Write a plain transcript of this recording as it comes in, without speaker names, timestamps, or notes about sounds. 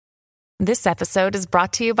This episode is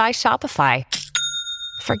brought to you by Shopify.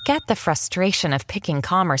 Forget the frustration of picking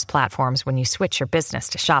commerce platforms when you switch your business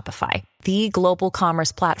to Shopify, the global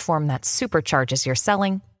commerce platform that supercharges your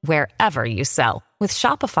selling wherever you sell. With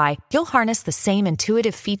Shopify, you'll harness the same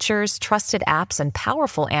intuitive features, trusted apps, and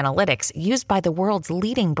powerful analytics used by the world's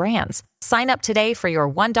leading brands. Sign up today for your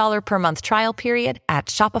 $1 per month trial period at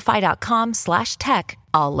shopify.com/tech,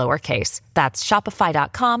 all lowercase. That's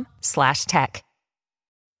shopify.com/tech.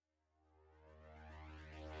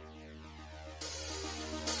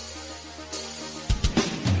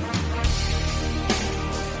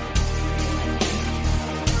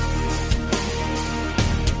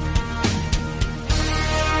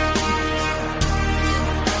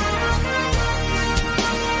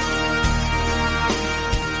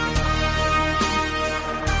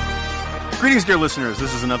 Greetings, dear listeners.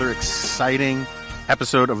 This is another exciting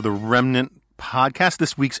episode of the Remnant Podcast.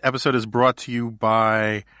 This week's episode is brought to you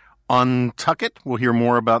by Untuckit. We'll hear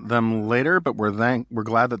more about them later, but we're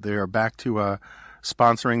glad that they are back to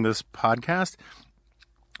sponsoring this podcast.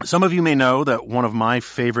 Some of you may know that one of my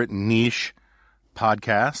favorite niche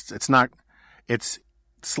podcasts, it's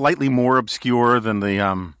slightly more obscure than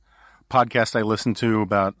the podcast I listen to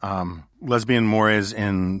about lesbian mores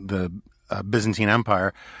in the Byzantine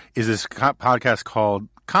Empire, is this podcast called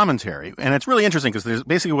Commentary. And it's really interesting because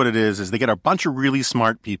basically what it is they get a bunch of really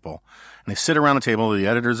smart people and they sit around a table, the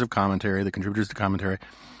editors of Commentary, the contributors to Commentary,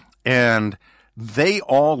 and they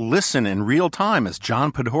all listen in real time as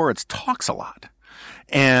John Podhoretz talks a lot.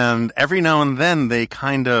 And every now and then they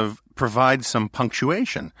kind of provide some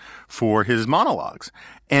punctuation for his monologues.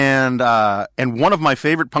 And one of my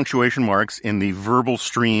favorite punctuation marks in the verbal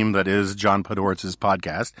stream that is John Podhoretz's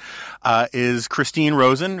podcast is Christine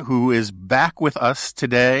Rosen, who is back with us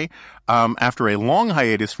today after a long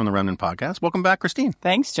hiatus from the Remnant Podcast. Welcome back, Christine.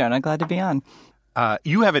 Thanks, Jonah. Glad to be on.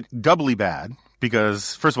 You have it doubly bad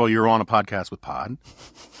because, first of all, you're on a podcast with Pod.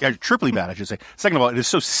 Yeah, triply bad, I should say. Second of all, it is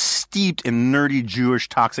so steeped in nerdy Jewish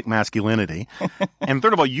toxic masculinity. And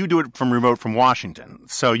third of all, you do it from Washington.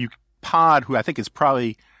 So Pod, who I think is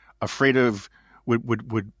probably afraid of,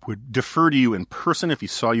 would defer to you in person if he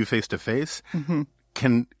saw you face to face,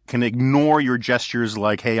 can ignore your gestures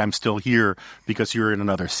like, hey, I'm still here because you're in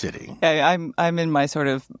another city. Yeah, I'm in my sort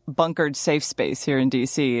of bunkered safe space here in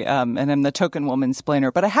D.C., and I'm the token woman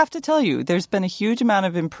splainer. But I have to tell you, there's been a huge amount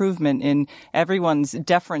of improvement in everyone's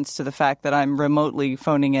deference to the fact that I'm remotely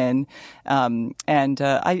phoning in. I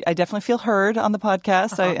definitely feel heard on the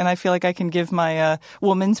podcast, and I feel like I can give my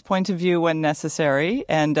woman's point of view when necessary.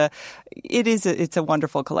 And it's a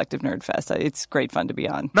wonderful collective nerd fest. It's great fun to be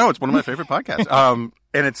on. No, it's one of my favorite podcasts.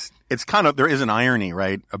 And it's kind of, there is an irony,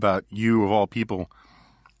 right, about you of all people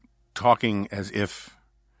talking as if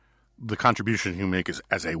the contribution you make is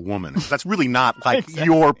as a woman. That's really not like exactly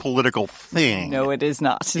your political thing. No, it is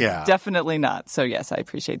not. Yeah. Definitely not. So yes, I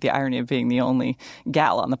appreciate the irony of being the only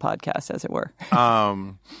gal on the podcast, as it were.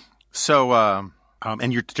 And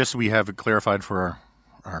you're just so we have it clarified for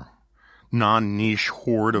our non-niche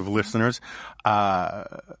horde of listeners.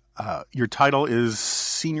 Your title is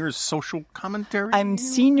Senior Social Commentary? I'm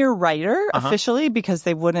senior writer officially because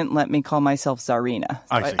they wouldn't let me call myself Tsarina.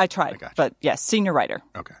 So I tried, but yes, senior writer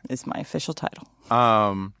is my official title.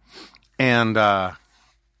 And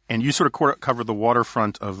you sort of cover the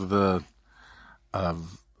waterfront of the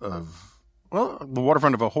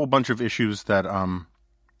waterfront of a whole bunch of issues that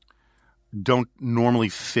don't normally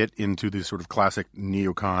fit into the sort of classic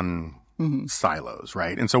neocon silos,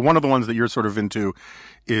 right? And so one of the ones that you're sort of into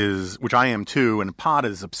is, which I am too, and Pod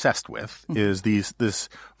is obsessed with, is this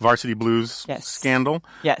Varsity Blues scandal.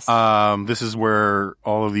 Yes. This is where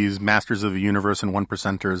all of these masters of the universe and one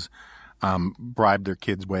percenters bribe their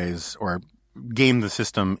kids' ways or game the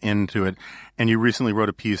system into it. And you recently wrote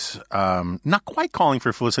a piece, not quite calling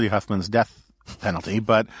for Felicity Huffman's death penalty,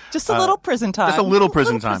 but just a little prison time. Just a little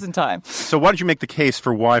prison time. So why don't you make the case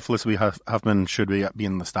for why Felicity Huffman should be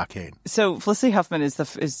in the stockade? So Felicity Huffman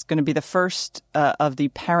is going to be the first of the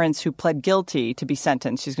parents who pled guilty to be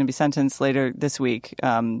sentenced. She's going to be sentenced later this week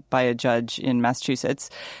by a judge in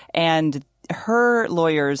Massachusetts, and her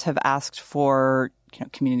lawyers have asked for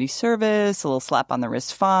community service, a little slap on the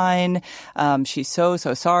wrist fine. She's so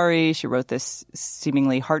sorry. She wrote this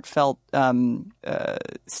seemingly heartfelt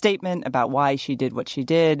statement about why she did what she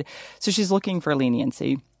did. So she's looking for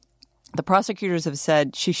leniency. The prosecutors have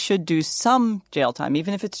said she should do some jail time,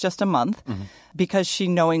 even if it's just a month, because she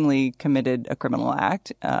knowingly committed a criminal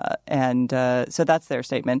act. So that's their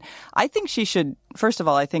statement. I think she should, first of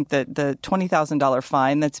all, I think that the $20,000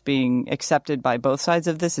 fine that's being accepted by both sides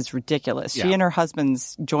of this is ridiculous. Yeah. She and her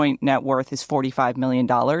husband's joint net worth is $45 million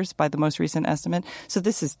by the most recent estimate. So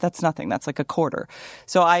that's nothing. That's like a quarter.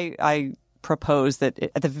 So I propose that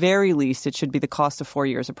at the very least it should be the cost of 4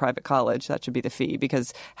 years of private college. That should be the fee,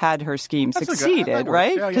 because had her scheme succeeded,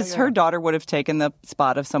 right? Because her daughter would have taken the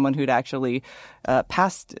spot of someone who'd actually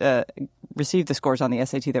received the scores on the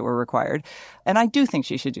SAT that were required. And I do think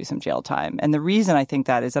she should do some jail time. And the reason I think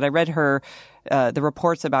that is that I read the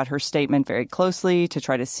reports about her statement very closely to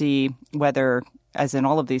try to see whether, as in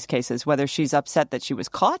all of these cases, whether she's upset that she was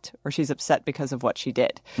caught or she's upset because of what she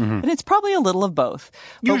did. And it's probably a little of both.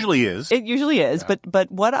 Usually is. It usually is. Yeah.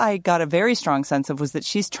 But what I got a very strong sense of was that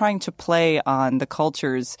she's trying to play on the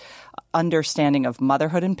culture's understanding of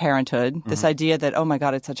motherhood and parenthood. This idea that, oh my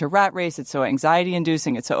God, it's such a rat race. It's so anxiety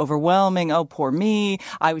inducing. It's so overwhelming. Oh, poor me.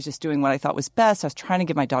 I was just doing what I thought was best. I was trying to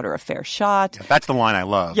give my daughter a fair shot. Yeah, that's the line I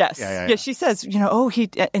love. Yes. Yeah. She says,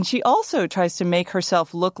 and she also tries to make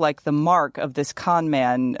herself look like the mark of this con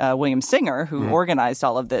man, William Singer, who organized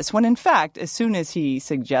all of this, when in fact, as soon as he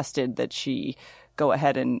suggested that she go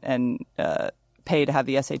ahead and pay to have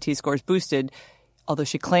the SAT scores boosted, although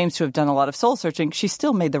she claims to have done a lot of soul searching, she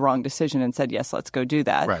still made the wrong decision and said, yes, let's go do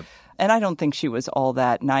that. Right. And I don't think she was all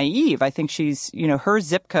that naive. I think she's, her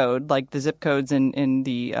zip code, like the zip codes in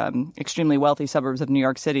the extremely wealthy suburbs of New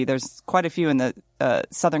York City, there's quite a few in the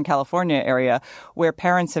Southern California area where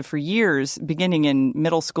parents have for years, beginning in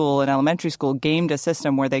middle school and elementary school, gamed a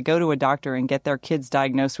system where they go to a doctor and get their kids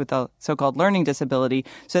diagnosed with a so-called learning disability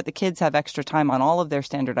so that the kids have extra time on all of their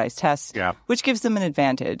standardized tests, which gives them an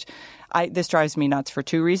advantage. This drives me nuts for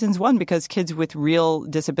two reasons. One, because kids with real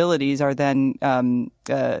disabilities are then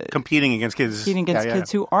competing against kids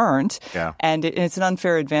kids who aren't. Yeah. And it's an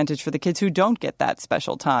unfair advantage for the kids who don't get that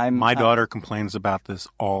special time. My daughter complains about this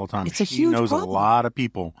all the time. It's a huge problem. She knows a lot of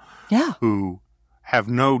people who have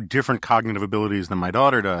no different cognitive abilities than my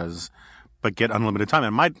daughter does, but get unlimited time.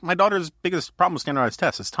 And my daughter's biggest problem with standardized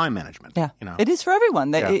tests is time management. Yeah, it is for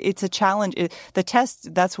everyone. It's a challenge. The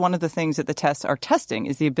test, that's one of the things that the tests are testing,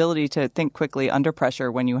 is the ability to think quickly under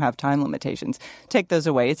pressure when you have time limitations. Take those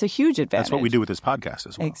away. It's a huge advantage. That's what we do with this podcast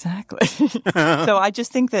as well. Exactly. So I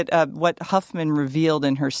just think that what Huffman revealed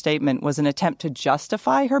in her statement was an attempt to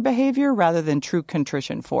justify her behavior rather than true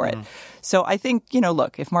contrition for it. So I think,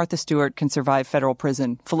 look, if Martha Stewart can survive federal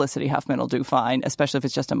prison, Felicity Huffman will do fine, especially if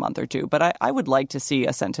it's just a month or two. But I would like to see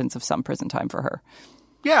a sentence of some prison time for her.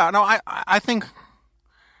 Yeah, no, I think,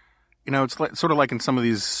 it's sort of like in some of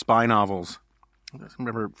these spy novels. I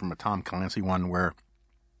remember from a Tom Clancy one where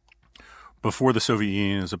before the Soviet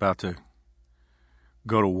Union is about to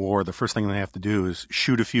go to war, the first thing they have to do is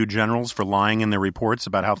shoot a few generals for lying in their reports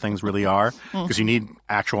about how things really are, because you need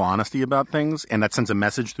actual honesty about things, and that sends a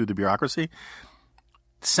message through the bureaucracy.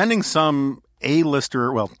 Sending some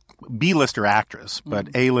A-lister, well, B-lister actress, but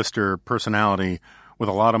A-lister personality with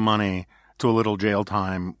a lot of money to a little jail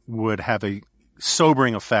time would have a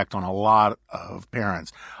sobering effect on a lot of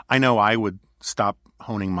parents. I know I would stop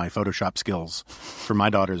honing my Photoshop skills for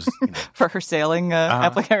my daughter's, for her sailing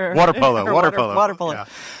application, water polo. Yeah.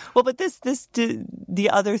 Well, but the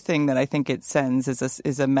other thing that I think it sends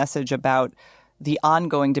is a message about the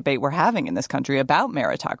ongoing debate we're having in this country about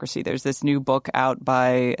meritocracy. There's this new book out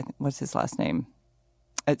by, what's his last name?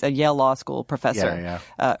 It's a Yale Law School professor,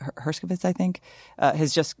 Herskovitz, I think,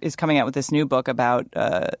 is coming out with this new book about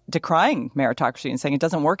decrying meritocracy and saying it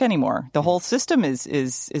doesn't work anymore. The whole system is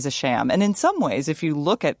a sham. And in some ways, if you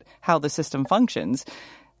look at how the system functions,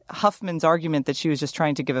 Huffman's argument that she was just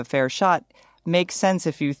trying to give a fair shot makes sense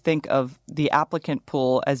if you think of the applicant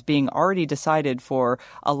pool as being already decided for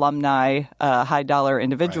alumni, high-dollar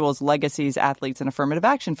individuals, legacies, athletes, and affirmative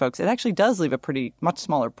action folks. It actually does leave a pretty much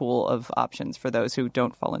smaller pool of options for those who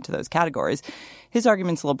don't fall into those categories. His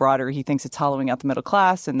argument's a little broader. He thinks it's hollowing out the middle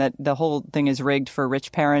class and that the whole thing is rigged for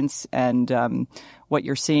rich parents. And what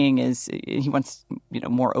you're seeing is he wants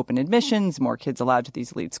more open admissions, more kids allowed to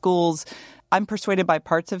these elite schools. I'm persuaded by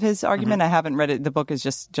parts of his argument. I haven't read it. The book is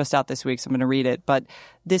just out this week, so I'm going to read it. But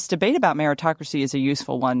this debate about meritocracy is a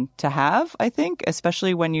useful one to have, I think,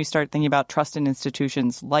 especially when you start thinking about trust in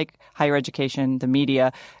institutions like higher education, the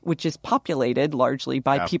media, which is populated largely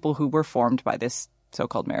by people who were formed by this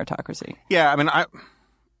so-called meritocracy. Yeah, I mean,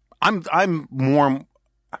 I'm more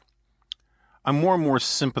and more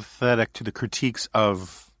sympathetic to the critiques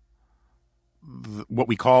of what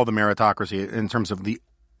we call the meritocracy in terms of the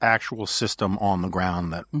actual system on the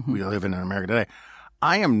ground that we live in America today.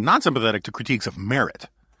 I am not sympathetic to critiques of merit.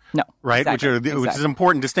 No. Right? Exactly, Which is an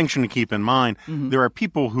important distinction to keep in mind. Mm-hmm. There are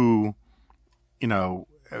people who,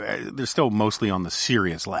 they're still mostly on the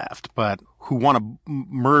serious left, but who want to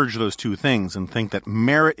merge those two things and think that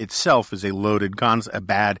merit itself is a loaded a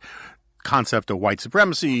bad concept of white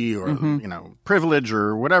supremacy or, privilege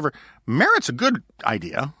or whatever. Merit's a good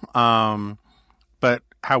idea. But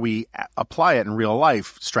how we apply it in real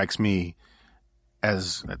life strikes me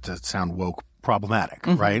as, to sound woke, problematic,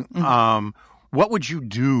 right? Mm-hmm. What would you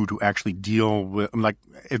do to actually deal with, like,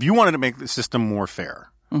 if you wanted to make the system more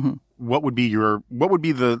fair, what would be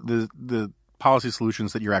the policy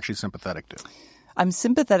solutions that you're actually sympathetic to? I'm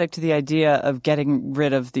sympathetic to the idea of getting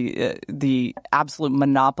rid of the absolute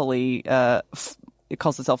monopoly. It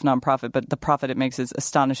calls itself nonprofit, but the profit it makes is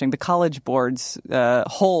astonishing. The college boards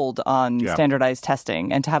hold on standardized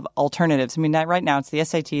testing, and to have alternatives. I mean, right now it's the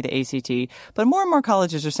SAT, the ACT, but more and more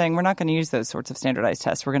colleges are saying we're not going to use those sorts of standardized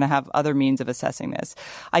tests. We're going to have other means of assessing this.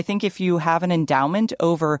 I think if you have an endowment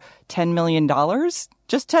over $10 million,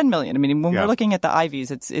 just $10 million. I mean, when we're looking at the Ivies,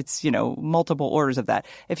 it's multiple orders of that.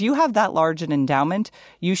 If you have that large an endowment,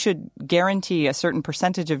 you should guarantee a certain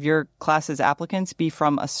percentage of your class's applicants be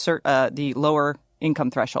from the lower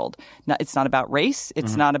income threshold. Now, it's not about race.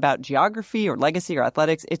 It's not about geography or legacy or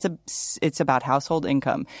athletics. It's about household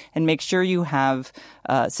income, and make sure you have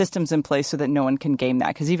systems in place so that no one can game that,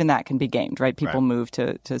 because even that can be gamed, right? People move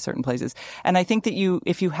to certain places. And I think that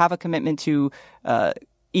if you have a commitment to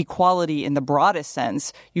equality in the broadest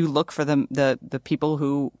sense, you look for the people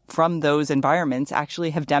who, from those environments,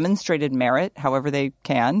 actually have demonstrated merit, however they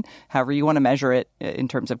can, however you want to measure it in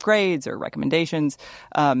terms of grades or recommendations.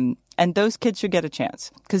 And those kids should get a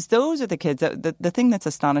chance, because those are the kids the thing that's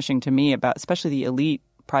astonishing to me about especially the elite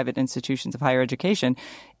private institutions of higher education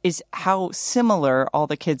is how similar all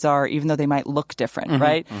the kids are, even though they might look different,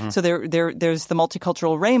 right? Mm-hmm. So there's the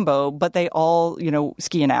multicultural rainbow, but they all,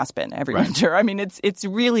 ski in Aspen every winter. I mean, it's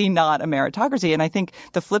really not a meritocracy. And I think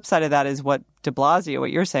the flip side of that is what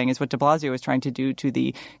you're saying is what de Blasio is trying to do to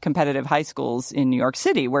the competitive high schools in New York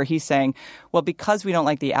City, where he's saying, well, because we don't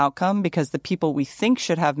like the outcome, because the people we think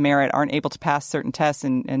should have merit aren't able to pass certain tests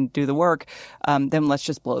and do the work, then let's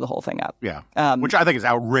just blow the whole thing up. Yeah. Which I think is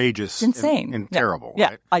outrageous. It's insane. And terrible. Yeah.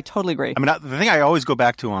 Right? I totally agree. I mean, the thing I always go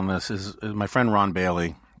back to on this is my friend Ron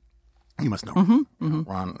Bailey. You must know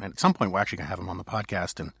Ron. And at some point, we're actually going to have him on the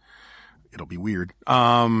podcast, and it'll be weird.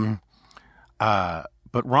 But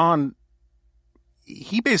Ron,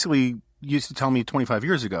 he basically used to tell me 25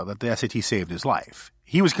 years ago that the SAT saved his life.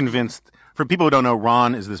 He was convinced. For people who don't know,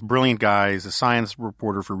 Ron is this brilliant guy. He's a science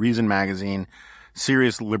reporter for Reason magazine,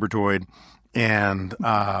 serious libertoid, and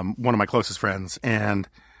one of my closest friends. And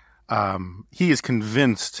he is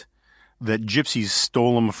convinced that gypsies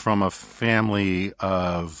stole him from a family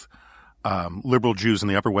of liberal Jews on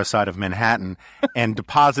the Upper West Side of Manhattan and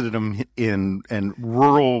deposited him in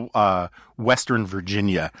rural Western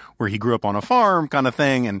Virginia, where he grew up on a farm kind of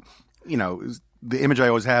thing. And, the image I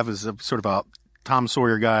always have is a sort of a Tom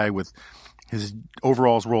Sawyer guy with his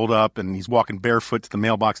overalls rolled up, and he's walking barefoot to the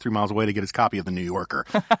mailbox 3 miles away to get his copy of the New Yorker.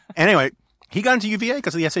 Anyway, he got into UVA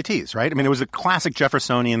because of the SATs, right? I mean, it was a classic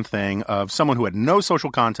Jeffersonian thing of someone who had no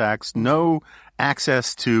social contacts, no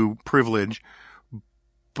access to privilege,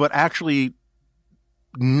 but actually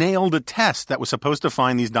nailed a test that was supposed to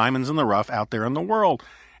find these diamonds in the rough out there in the world.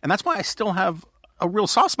 And that's why I still have a real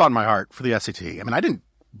soft spot in my heart for the SAT. I mean, I didn't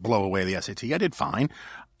blow away the SAT. I did fine.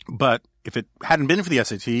 But if it hadn't been for the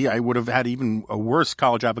SAT, I would have had even a worse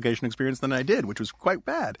college application experience than I did, which was quite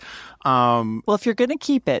bad. Well, if you're going to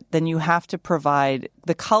keep it, then you have to provide –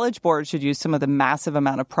 the College Board should use some of the massive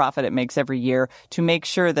amount of profit it makes every year to make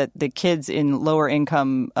sure that the kids in lower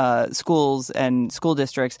income schools and school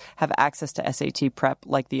districts have access to SAT prep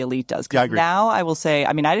like the elite does. Yeah, I agree. Now I will say –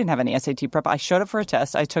 I mean, I didn't have any SAT prep. I showed up for a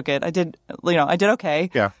test. I took it. I did okay.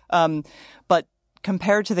 Yeah. But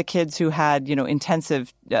compared to the kids who had,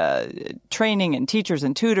 intensive training and teachers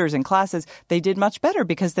and tutors and classes, they did much better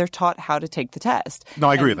because they're taught how to take the test. No,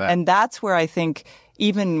 I agree with that. And that's where I think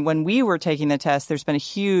even when we were taking the test, there's been a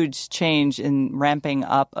huge change in ramping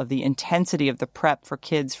up of the intensity of the prep for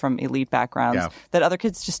kids from elite backgrounds that other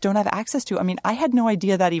kids just don't have access to. I mean, I had no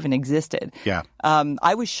idea that even existed. Yeah.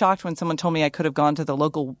 I was shocked when someone told me I could have gone to the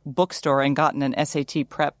local bookstore and gotten an SAT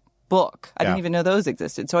prep book. I didn't even know those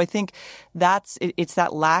existed. So I think it's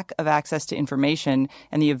that lack of access to information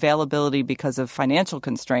and the availability because of financial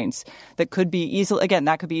constraints that could be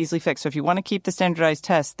easily fixed. So if you want to keep the standardized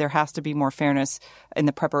tests, there has to be more fairness in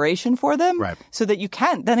the preparation for them so that you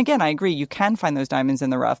can, then again, I agree, you can find those diamonds in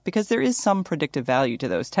the rough because there is some predictive value to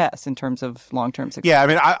those tests in terms of long-term success. Yeah, I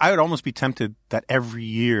mean, I would almost be tempted that every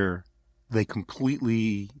year they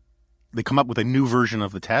come up with a new version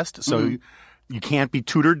of the test. So you can't be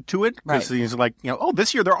tutored to it. Right. Because it's like, oh,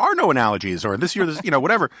 this year there are no analogies, or this year there's,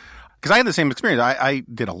 whatever. Because I had the same experience. I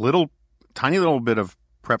did a tiny little bit of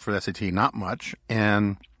prep for the SAT, not much.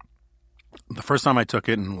 And the first time I took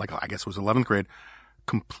it, and I guess it was 11th grade,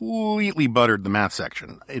 completely buttered the math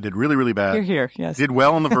section. It did really, really bad. Here, yes. Did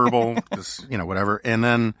well in the verbal, just, whatever. And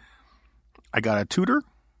then I got a tutor.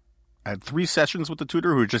 I had 3 sessions with the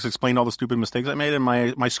tutor who just explained all the stupid mistakes I made, and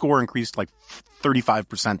my score increased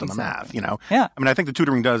 35% on the math, Yeah. I mean, I think the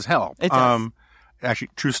tutoring does help. It does. Actually,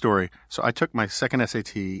 true story. So I took my second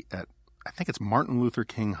SAT at, I think it's Martin Luther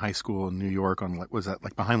King High School in New York on, was that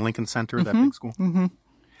behind Lincoln Center, that big school? Mm-hmm.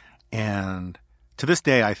 And to this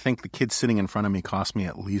day, I think the kid sitting in front of me cost me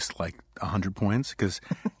at least 100 points because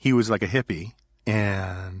he was like a hippie,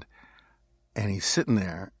 and he's sitting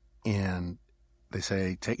there, and they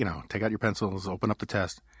say, take out your pencils, open up the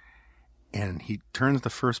test. And he turns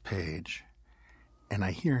the first page, and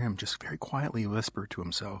I hear him just very quietly whisper to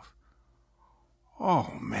himself,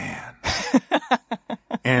 "Oh, man."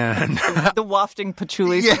 And the wafting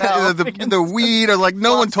patchouli smell. the weed, or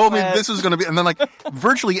no one told me this was going to be. And then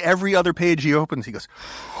virtually every other page he opens, he goes,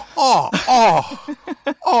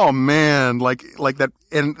 oh man, like that.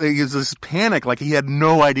 And there's this panic, he had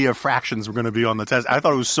no idea fractions were going to be on the test. I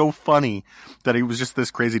thought it was so funny that it was just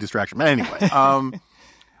this crazy distraction. But anyway,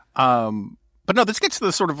 but no, this gets to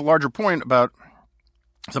the sort of larger point about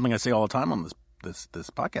something I say all the time on this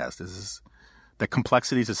podcast is that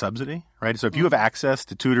complexity is a subsidy, right? So if you have access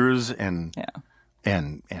to tutors and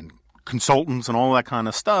consultants and all that kind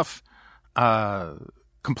of stuff,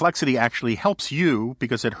 complexity actually helps you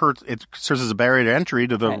because it serves as a barrier to entry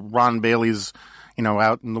to the Ron Bailey's,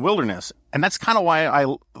 out in the wilderness. And that's kind of why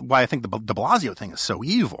I think the de Blasio thing is so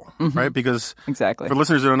evil, right? Because exactly, for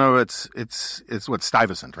listeners who don't know, it's what,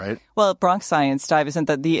 Stuyvesant, right? Well, Bronx Science, Stuyvesant,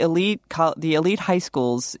 that the elite high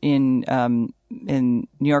schools in New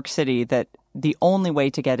York City, that the only way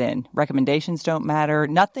to get in, recommendations don't matter.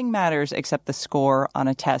 Nothing matters except the score on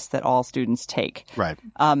a test that all students take. Right.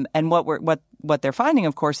 And what they're finding,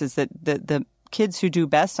 of course, is that the kids who do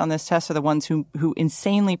best on this test are the ones who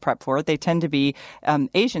insanely prep for it. They tend to be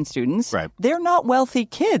Asian students. Right. They're not wealthy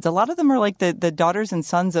kids. A lot of them are like the daughters and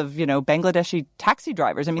sons of, Bangladeshi taxi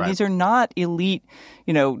drivers. I mean, These are not elite,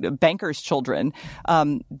 bankers' children.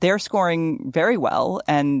 They're scoring very well,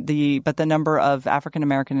 but the number of African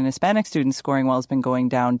American and Hispanic students scoring well has been going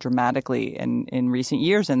down dramatically in recent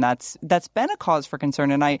years, and that's been a cause for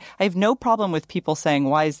concern. And I have no problem with people saying,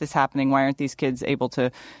 why is this happening? Why aren't these kids able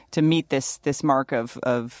to meet this mark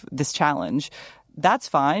of this challenge? That's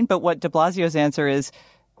fine. But what de Blasio's answer is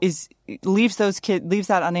leaves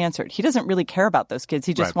that unanswered. He doesn't really care about those kids.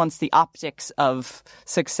 He just wants the optics of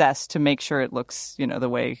success to make sure it looks, the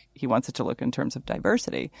way he wants it to look in terms of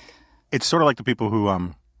diversity. It's sort of like the people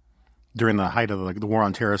who, during the height of the war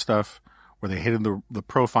on terror stuff, where they hated the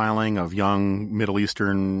profiling of young Middle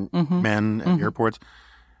Eastern men at airports.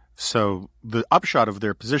 So the upshot of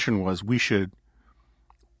their position was we should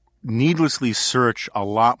needlessly search a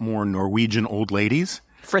lot more Norwegian old ladies.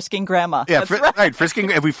 Frisking grandma. Yeah, right.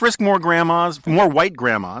 Frisking. If we frisk more grandmas, more white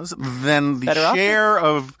grandmas, then the share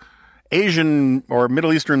of Asian or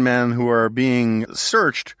Middle Eastern men who are being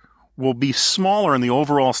searched will be smaller in the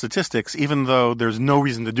overall statistics, even though there's no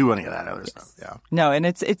reason to do any of that other stuff. Yeah. No, and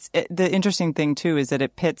it's the interesting thing too is that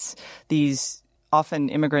it pits these often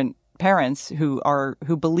immigrant parents who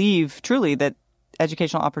believe truly that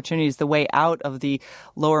educational opportunity is the way out of the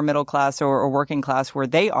lower middle class or working class where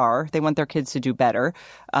they are. They want their kids to do better.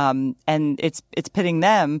 And it's pitting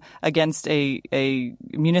them against a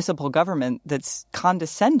municipal government that's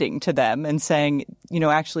condescending to them and saying,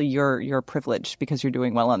 actually you're privileged because you're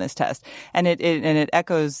doing well on this test. And it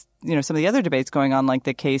echoes, some of the other debates going on, like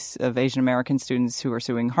the case of Asian American students who are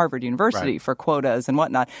suing Harvard University for quotas and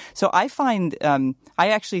whatnot. So I find, I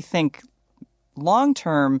actually think long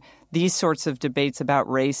term, these sorts of debates about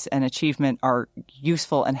race and achievement are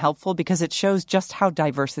useful and helpful because it shows just how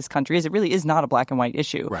diverse this country is. It really is not a black and white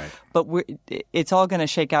issue. Right. But it's all going to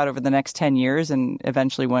shake out over the next 10 years and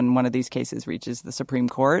eventually when one of these cases reaches the Supreme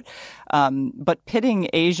Court. But pitting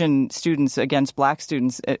Asian students against black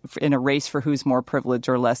students in a race for who's more privileged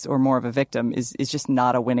or less or more of a victim is just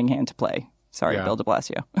not a winning hand to play. Sorry, Bill de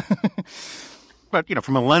Blasio. But,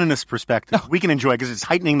 from a Leninist perspective, we can enjoy it because it's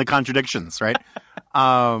heightening the contradictions, right?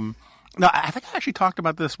 No, I think I actually talked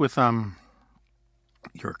about this with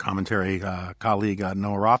your commentary colleague,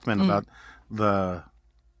 Noah Rothman, about the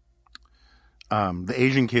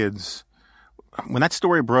Asian kids. When that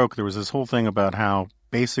story broke, there was this whole thing about how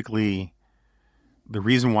basically the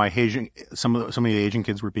reason why some of the Asian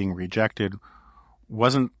kids were being rejected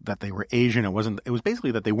wasn't that they were Asian. It was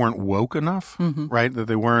basically that they weren't woke enough, right? That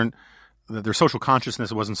their social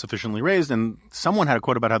consciousness wasn't sufficiently raised. And someone had a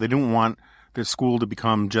quote about how they didn't want their school to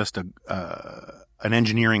become just an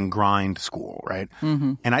engineering grind school, right?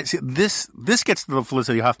 And I see this gets to the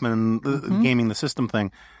Felicity Huffman gaming the system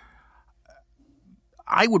thing.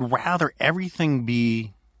 I would rather everything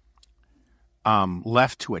be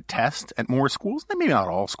left to a test at more schools, maybe not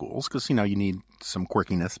all schools, because you need some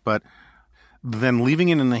quirkiness, but then leaving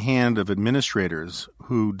it in the hand of administrators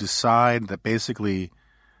who decide that basically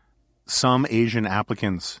some Asian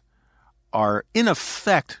applicants are in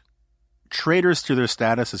effect traitors to their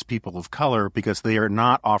status as people of color because they are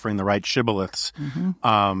not offering the right shibboleths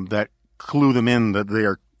that clue them in that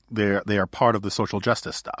they are part of the social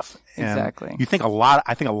justice stuff. Exactly. And I think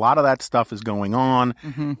a lot of that stuff is going on,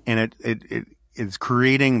 and it is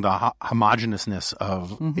creating the homogeneousness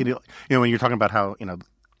of when you're talking about how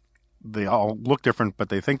they all look different, but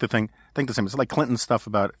they think the same. It's like Clinton's stuff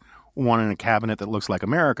about one in a cabinet that looks like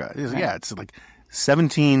America. Yeah, it's like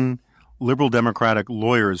 17 liberal Democratic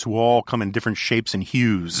lawyers who all come in different shapes and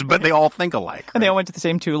hues, but they all think alike. Right? And they all went to the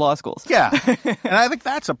same 2 law schools. Yeah. And I think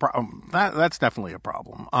that's a problem. That's definitely a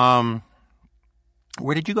problem.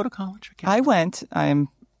 Where did you go to college again? I'm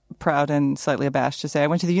proud and slightly abashed to say, I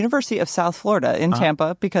went to the University of South Florida in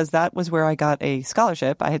Tampa because that was where I got a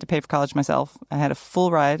scholarship. I had to pay for college myself. I had a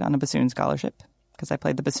full ride on a bassoon scholarship because I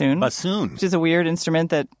played the bassoon. Bassoon. Which is a weird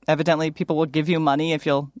instrument that evidently people will give you money if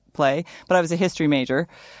you'll play. But I was a history major.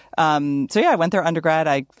 I went there undergrad.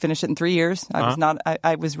 I finished it in 3 years.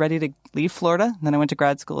 I was ready to leave Florida. And then I went to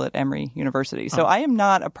grad school at Emory University. So I am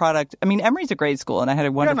not a product. I mean, Emory's a great school and I had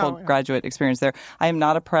a wonderful graduate experience there. I am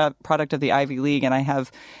not a product of the Ivy League. And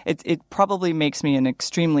it probably makes me an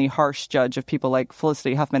extremely harsh judge of people like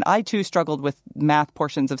Felicity Huffman. I too struggled with math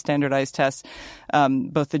portions of standardized tests,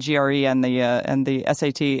 both the GRE and the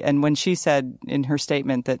SAT. And when she said in her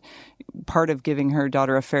statement that part of giving her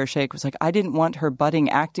daughter a fair shake was like, I didn't want her budding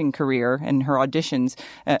acting career and her auditions.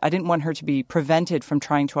 I didn't want her to be prevented from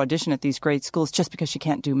trying to audition at these great schools just because she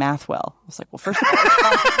can't do math well. I was like, well, first of all, she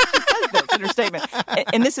says this in her statement.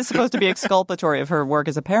 And this is supposed to be exculpatory of her work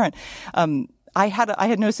as a parent. I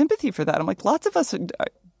had no sympathy for that. I'm like, lots of us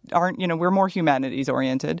aren't, we're more humanities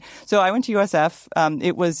oriented. So I went to USF.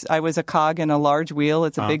 I was a cog in a large wheel.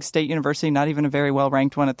 It's a big state university, not even a very well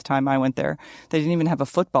ranked one at the time I went there. They didn't even have a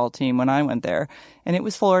football team when I went there. And it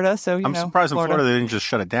was Florida. So, I'm surprised in Florida they didn't just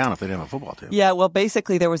shut it down if they didn't have a football team. Yeah. Well,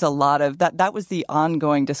 basically there was a lot of that. That was the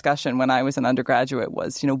ongoing discussion when I was an undergraduate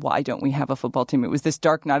was, why don't we have a football team? It was this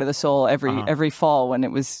dark night of the soul every fall when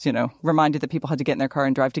it was, reminded that people had to get in their car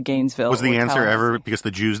and drive to Gainesville. Was the answer ever because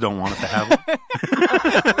the Jews don't want us to have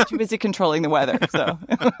one? We're too busy controlling the weather. So,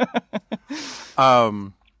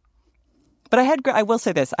 but I will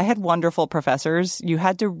say this, I had wonderful professors. You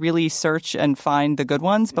had to really search and find the good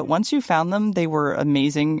ones, but once you found them, they were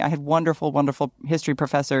amazing. I had wonderful, wonderful history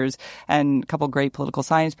professors and a couple great political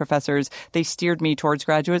science professors. They steered me towards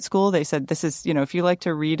graduate school. They said, this is, if you like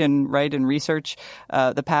to read and write and research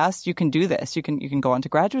the past, you can do this. You can go on to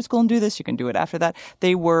graduate school and do this. You can do it after that.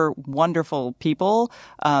 They were wonderful people,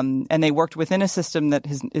 and they worked within a system that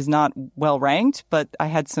is not well ranked, but I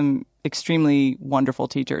had some extremely wonderful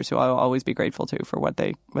teachers who I'll always be grateful to for what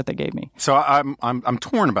they gave me. So I'm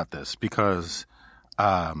torn about this because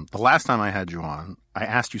the last time I had you on, I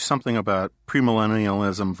asked you something about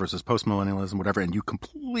premillennialism versus postmillennialism, whatever, and you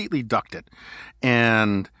completely ducked it.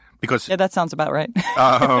 And because that sounds about right.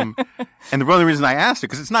 And the only reason I asked it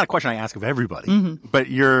because it's not a question I ask of everybody, but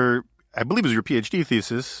I believe it was your PhD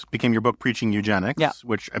thesis became your book Preaching Eugenics,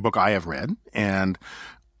 which a book I have read, and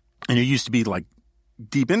you used to be like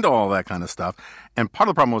deep into all that kind of stuff. And part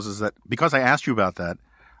of the problem is that because I asked you about that,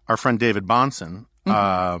 our friend David Bonson,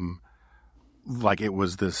 like it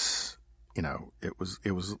was this, it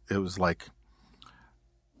was like,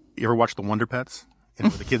 you ever watch the Wonder Pets? Where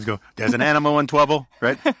the kids go, there's an animal in Twubble,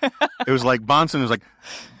 right? It was like Bonson was like,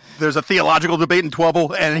 there's a theological debate in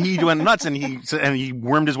Twubble, and he went nuts, and he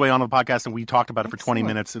wormed his way onto the podcast, and we talked about it for 20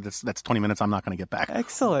 minutes. That's 20 minutes I'm not going to get back.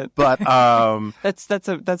 Excellent. But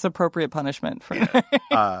that's appropriate punishment for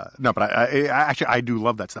no, but I actually do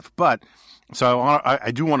love that stuff. But so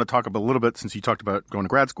I do want to talk about a little bit since you talked about going to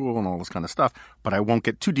grad school and all this kind of stuff, but I won't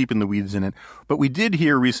get too deep in the weeds in it. But we did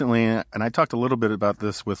hear recently, and I talked a little bit about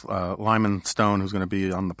this with Lyman Stone, who's going to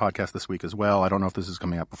be on the podcast this week as well. I don't know if this is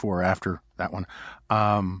coming out before or after that one.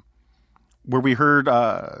 Where we heard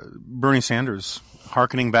Bernie Sanders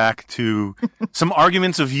hearkening back to some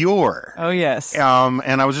arguments of yore. Oh, yes.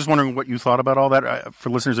 And I was just wondering what you thought about all that. For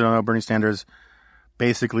listeners who don't know, Bernie Sanders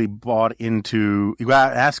basically bought into. You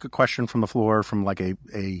ask a question from the floor from like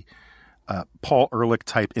a Paul Ehrlich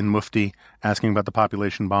type in Mufti asking about the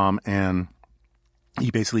population bomb, and he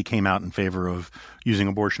basically came out in favor of using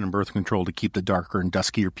abortion and birth control to keep the darker and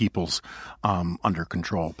duskier peoples under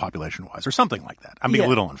control population-wise, or something like that. I'm being a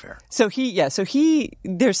little unfair. So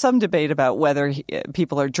there's some debate about whether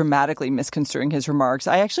people are dramatically misconstruing his remarks.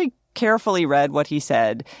 I actually carefully read what he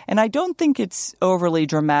said, and I don't think it's overly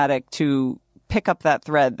dramatic to pick up that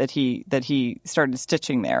thread that he started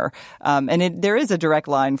stitching there. There is a direct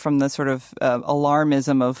line from the sort of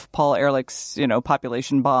alarmism of Paul Ehrlich's,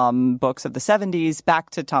 population bomb books of the 70s back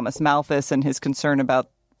to Thomas Malthus and his concern about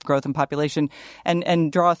growth in population, and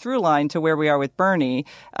draw a through line to where we are with Bernie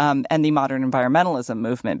and the modern environmentalism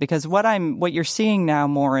movement. Because what you're seeing now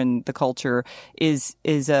more in the culture is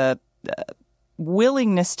a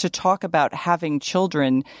willingness to talk about having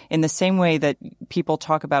children in the same way that people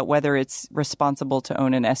talk about whether it's responsible to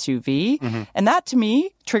own an SUV. Mm-hmm. And that to me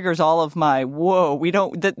triggers all of my,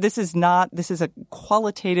 this is a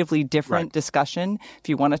qualitatively different discussion. If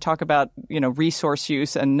you want to talk about, resource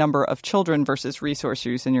use and number of children versus resource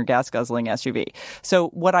use in your gas guzzling SUV. So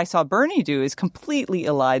what I saw Bernie do is completely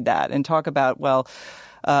elide that and talk about,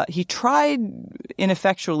 he tried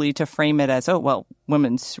ineffectually to frame it as,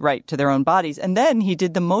 women's right to their own bodies. And then he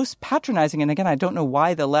did the most patronizing, and again, I don't know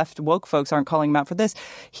why the left woke folks aren't calling him out for this.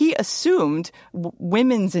 He assumed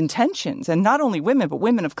women's intentions, and not only women, but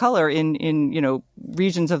women of color in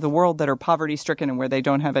regions of the world that are poverty-stricken and where they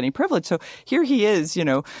don't have any privilege. So here he is,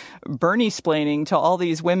 Bernie-splaining to all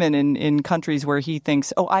these women in countries where he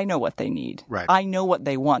thinks, I know what they need. Right. I know what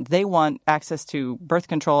they want. They want access to birth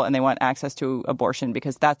control and they want access to abortion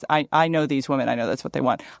because I know these women. I know that's what they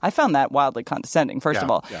want. I found that wildly condescending, first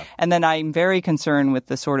of all. Yeah. And then I'm very concerned with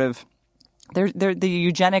the sort of the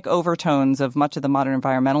eugenic overtones of much of the modern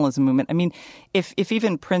environmentalism movement. I mean, if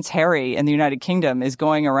even Prince Harry in the United Kingdom is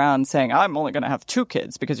going around saying, I'm only going to have 2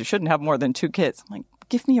 kids because you shouldn't have more than 2 kids. I'm like,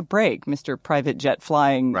 give me a break, Mr. Private Jet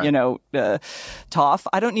Flying, Toff.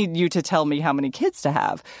 I don't need you to tell me how many kids to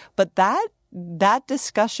have. But that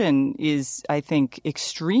discussion is, I think,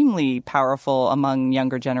 extremely powerful among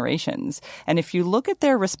younger generations. And if you look at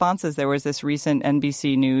their responses, there was this recent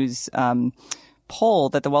NBC News poll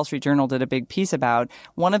that the Wall Street Journal did a big piece about.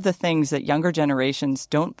 One of the things that younger generations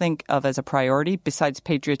don't think of as a priority, besides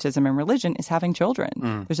patriotism and religion, is having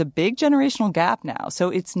children. There's a big generational gap now. So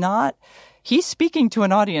it's not... He's speaking to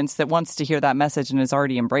an audience that wants to hear that message and has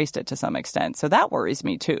already embraced it to some extent. So that worries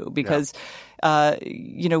me too, because,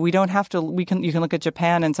 we don't have to, you can look at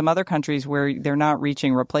Japan and some other countries where they're not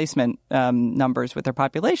reaching replacement numbers with their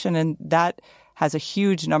population. And that has a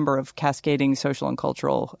huge number of cascading social and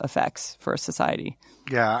cultural effects for a society.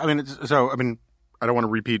 Yeah. I don't want to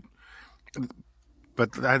repeat, but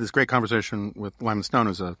I had this great conversation with Lyman Stone,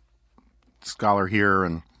 who's a scholar here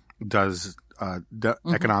and does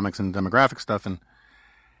economics and demographic stuff, and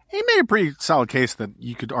he made a pretty solid case that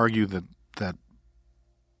you could argue that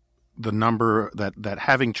the number that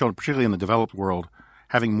having children, particularly in the developed world,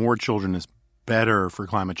 having more children is better for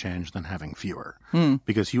climate change than having fewer,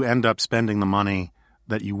 because you end up spending the money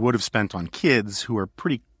that you would have spent on kids who are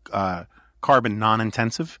pretty carbon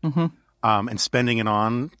non-intensive, and spending it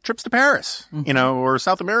on trips to Paris, or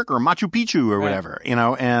South America or Machu Picchu or whatever,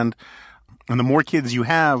 and the more kids you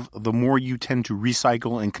have, the more you tend to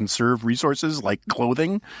recycle and conserve resources like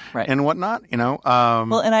clothing and whatnot,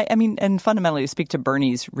 and fundamentally to speak to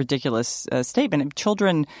Bernie's ridiculous statement,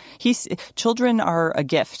 children are a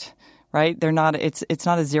gift. Right? They're not, it's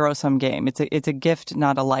not a zero sum game. It's a gift,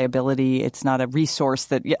 not a liability. It's not a resource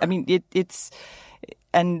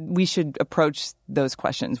and we should approach those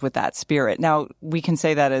questions with that spirit. Now, we can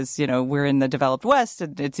say that as, we're in the developed West,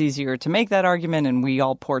 it's easier to make that argument, and we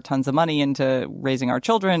all pour tons of money into raising our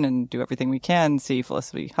children and do everything we can, see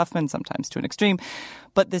Felicity Huffman, sometimes to an extreme.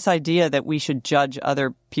 But this idea that we should judge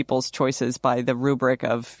other people's choices by the rubric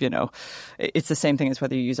of, it's the same thing as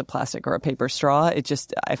whether you use a plastic or a paper straw.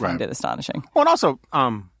 I find it astonishing. Well, and also,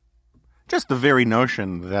 just the very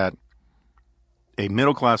notion that a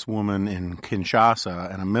middle-class woman in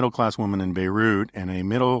Kinshasa and a middle-class woman in Beirut and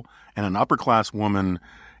an upper-class woman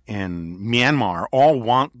in Myanmar all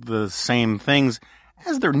want the same things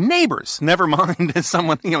as their neighbors, never mind as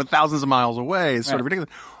someone, thousands of miles away. Is sort of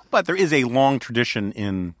ridiculous. But there is a long tradition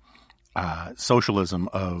in socialism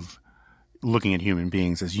of looking at human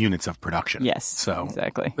beings as units of production. Yes, so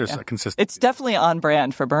exactly. There's a consistency. It's definitely on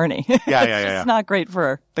brand for Bernie. Yeah. It's not great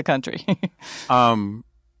for the country.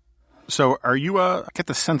 So are you, I get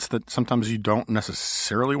the sense that sometimes you don't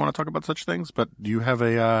necessarily want to talk about such things, but do you have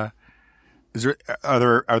are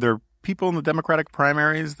there people in the Democratic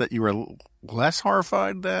primaries that you were less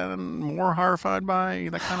horrified than, more horrified by,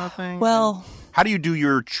 that kind of thing? Well, how do you do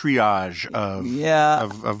your triage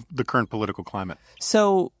of the current political climate?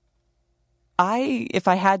 So if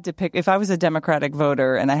I was a Democratic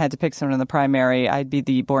voter and I had to pick someone in the primary, I'd be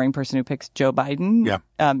the boring person who picks Joe Biden.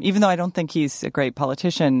 Yeah. Even though I don't think he's a great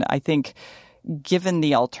politician, I think given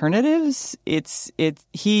the alternatives,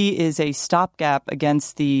 he is a stopgap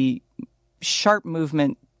against the sharp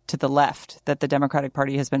movement to the left that the Democratic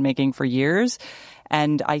Party has been making for years.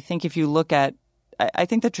 And I think if you look at I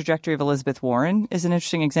think the trajectory of Elizabeth Warren is an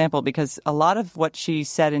interesting example because a lot of what she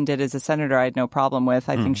said and did as a senator, I had no problem with.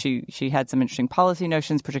 I think she had some interesting policy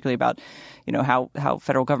notions, particularly about, how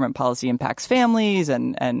federal government policy impacts families.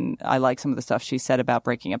 And I like some of the stuff she said about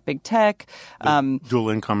breaking up big tech. Dual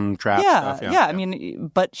income trap stuff. Yeah. I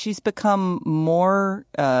mean, but she's become more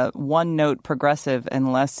one-note progressive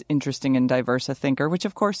and less interesting and diverse a thinker, which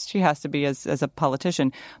of course she has to be as a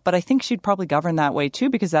politician. But I think she'd probably govern that way too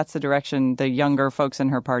because that's the direction the younger folks in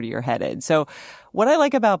her party are headed. So what I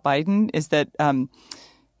like about Biden is that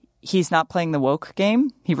he's not playing the woke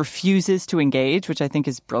game. He refuses to engage, which I think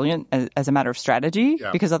is brilliant as a matter of strategy,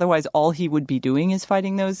 because otherwise all he would be doing is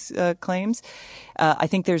fighting those claims. I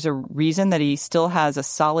think there's a reason that he still has a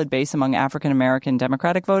solid base among African-American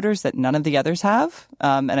Democratic voters that none of the others have.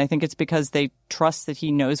 And I think it's because they trust that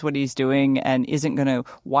he knows what he's doing and isn't going to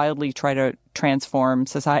wildly try to transform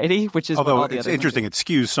society, which is although what all the it's others interesting, it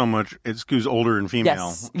skews so much. It skews older and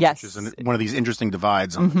female, yes. which is one of these interesting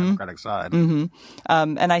divides on the Democratic side. And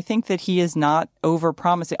I think that he is not over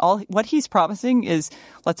promising. What he's promising is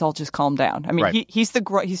let's all just calm down. I mean, he's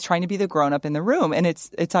trying to be the grown up in the room, and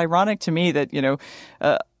it's ironic to me that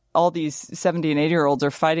all these 70 and 80-year-olds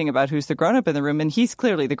are fighting about who's the grown up in the room, and he's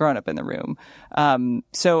clearly the grown up in the room.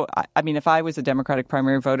 So I mean, if I was a Democratic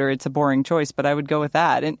primary voter, it's a boring choice, but I would go with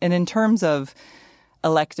that. And in terms of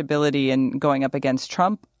electability and going up against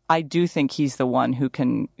Trump, I do think he's the one who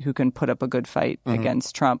can put up a good fight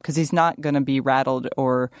against Trump because he's not going to be rattled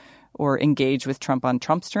or engage with Trump on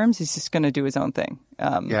Trump's terms. He's just going to do his own thing.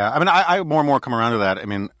 I mean, I more and more come around to that. I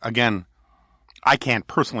mean, again, I can't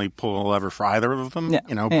personally pull a lever for either of them,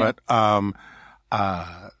 but I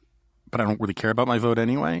don't really care about my vote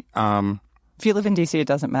anyway. If you live in D.C., it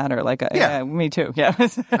doesn't matter. Me too. Yeah.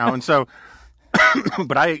 And so,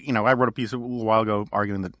 but I wrote a piece a little while ago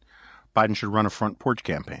arguing that Biden should run a front porch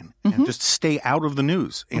campaign and just stay out of the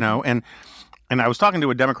news, and I was talking to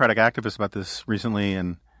a Democratic activist about this recently,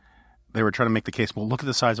 and they were trying to make the case, well, look at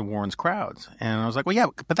the size of Warren's crowds. And I was like, well, yeah,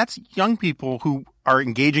 but that's young people who are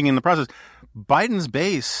engaging in the process. Biden's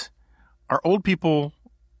base are old people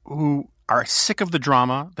who are sick of the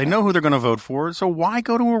drama. They know who they're going to vote for. So why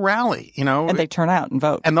go to a rally, And they turn out and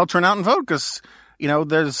vote. And they'll turn out and vote because, you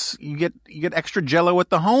get extra Jell-O at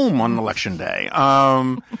the home on election day.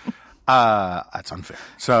 That's unfair.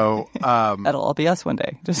 So that'll all be us one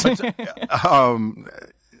day. So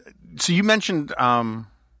you mentioned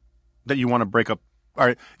that you want to break up,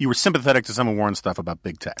 or you were sympathetic to some of Warren's stuff about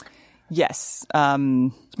big tech. Yes.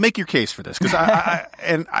 Make your case for this, because I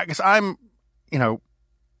guess I'm,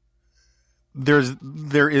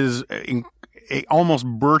 there is a almost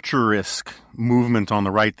Bircher-esque movement on the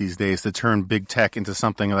right these days to turn big tech into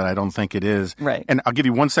something that I don't think it is. Right. And I'll give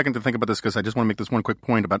you 1 second to think about this because I just want to make this one quick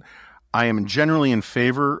point about I am generally in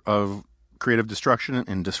favor of creative destruction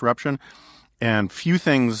and disruption, and few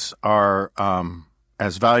things are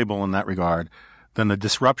as valuable in that regard than the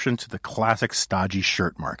disruption to the classic stodgy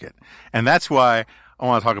shirt market. And that's why I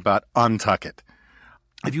want to talk about Untuck It.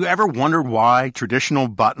 Have you ever wondered why traditional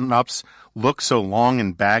button-ups look so long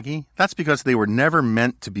and baggy? That's because they were never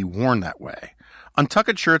meant to be worn that way. Untuck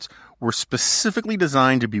It shirts were specifically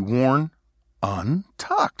designed to be worn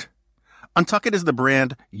untucked. Untuck It is the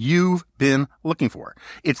brand you've been looking for.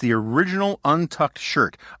 It's the original untucked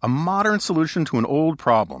shirt, a modern solution to an old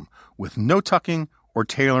problem with no tucking or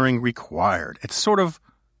tailoring required. It's sort of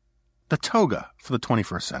the toga for the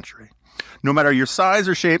 21st century. No matter your size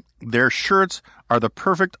or shape, their shirts are the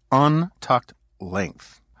perfect untucked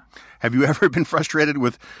length. Have you ever been frustrated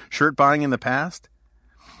with shirt buying in the past?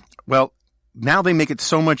 Well, now they make it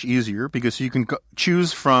so much easier because you can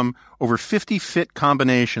choose from over 50 fit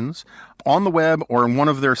combinations on the web or in one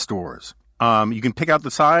of their stores. You can pick out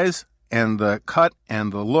the size and the cut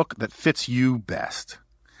and the look that fits you best.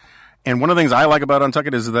 And one of the things I like about Untuck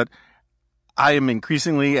It is that I am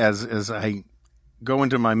increasingly, as I go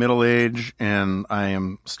into my middle age and I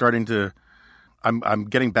am starting to, I'm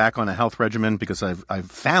getting back on a health regimen because I've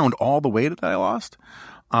found all the weight that I lost.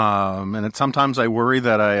 And sometimes I worry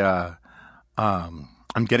that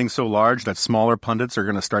I'm getting so large that smaller pundits are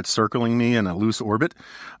going to start circling me in a loose orbit.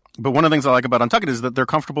 But one of the things I like about Untuckit is that they're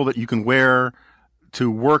comfortable, that you can wear to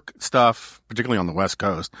work stuff, particularly on the West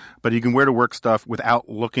Coast, but you can wear to work stuff without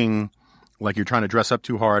looking like you're trying to dress up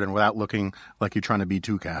too hard and without looking like you're trying to be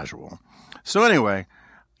too casual. So anyway,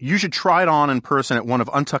 you should try it on in person at one of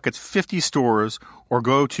Untuckit's 50 stores or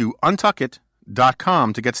go to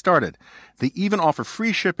untuckit.com to get started. They even offer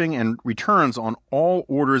free shipping and returns on all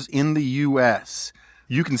orders in the U.S.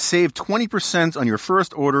 You can save 20% on your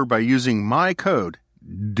first order by using my code,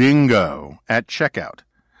 DINGO, at checkout.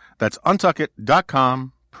 That's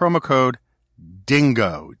untuckit.com, promo code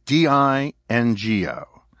DINGO, D-I-N-G-O.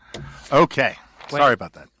 Okay. Sorry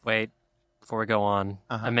about that. Wait, before we go on,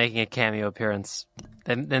 I'm making a cameo appearance.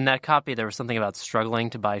 In that copy, there was something about struggling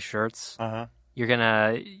to buy shirts.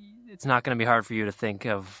 It's not gonna be hard for you to think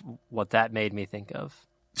of what that made me think of.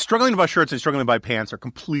 Struggling to buy shirts and struggling to buy pants are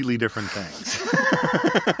completely different things.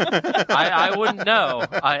 I wouldn't know.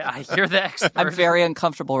 You're the expert. I'm very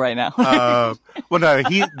uncomfortable right now. Well, no,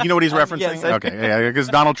 you know what he's referencing? Yes. Okay, yeah, because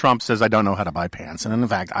Donald Trump says, I don't know how to buy pants. And in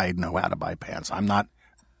fact, I know how to buy pants. I'm not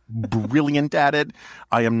brilliant at it.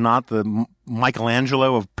 I am not the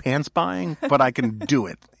Michelangelo of pants buying, but I can do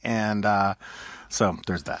it. And so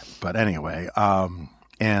there's that. But anyway, I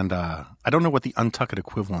don't know what the Untuckit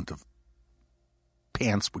equivalent of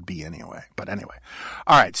pants would be anyway. But anyway.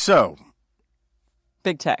 All right, so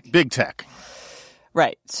Big tech.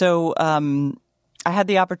 Right. So I had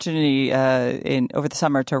the opportunity over the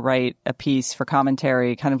summer to write a piece for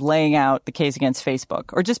commentary, kind of laying out the case against Facebook,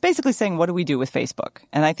 or just basically saying, what do we do with Facebook?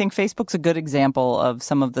 And I think Facebook's a good example of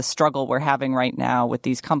some of the struggle we're having right now with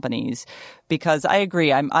these companies, because I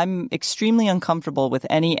agree, I'm extremely uncomfortable with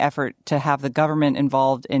any effort to have the government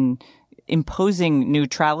involved in imposing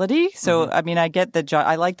neutrality. So, I mean, I get that.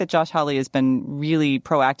 I like that Josh Hawley has been really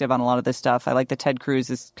proactive on a lot of this stuff. I like that Ted Cruz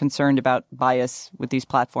is concerned about bias with these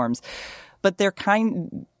platforms. But they're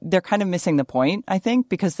kind of missing the point, I think,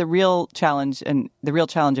 because the real challenge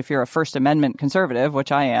if you're a First Amendment conservative,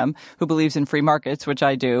 which I am, who believes in free markets, which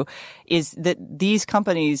I do, is that these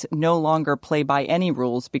companies no longer play by any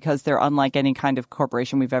rules because they're unlike any kind of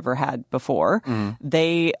corporation we've ever had before.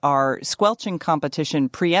 They are squelching competition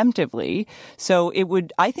preemptively. So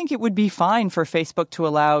I think it would be fine for Facebook to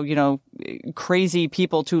allow, crazy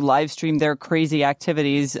people to live stream their crazy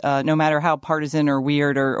activities, no matter how partisan or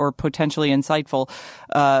weird or potentially insightful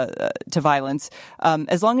to violence,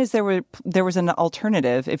 as long as there was an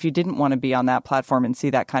alternative. If you didn't want to be on that platform and see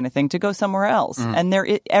that kind of thing, to go somewhere else. And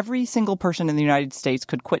every single person in the United States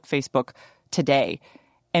could quit Facebook today,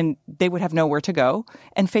 and they would have nowhere to go.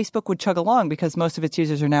 And Facebook would chug along because most of its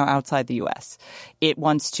users are now outside the U.S. It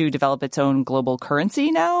wants to develop its own global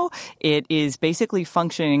currency now. It is basically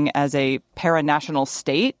functioning as a paranational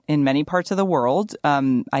state in many parts of the world.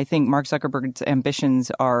 I think Mark Zuckerberg's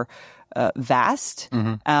ambitions are vast.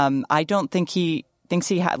 I don't think he thinks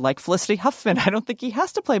he had, like Felicity Huffman, I don't think he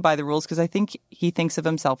has to play by the rules, because I think he thinks of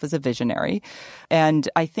himself as a visionary. And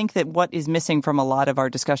I think that what is missing from a lot of our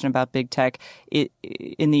discussion about big tech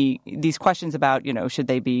these questions about, should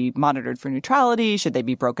they be monitored for neutrality? Should they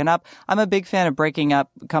be broken up? I'm a big fan of breaking up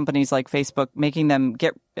companies like Facebook, making them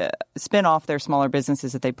spin off their smaller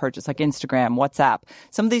businesses that they purchase, like Instagram, WhatsApp,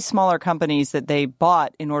 some of these smaller companies that they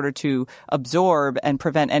bought in order to absorb and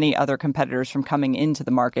prevent any other competitors from coming into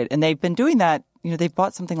the market. And they've been doing that. They've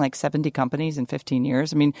bought something like 70 companies in 15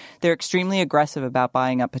 years. I mean, they're extremely aggressive about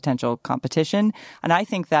buying up potential competition. And I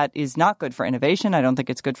think that is not good for innovation. I don't think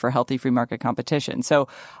it's good for healthy free market competition. So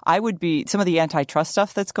some of the antitrust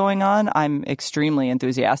stuff that's going on, I'm extremely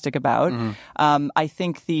enthusiastic about. I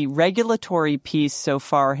think the regulatory piece so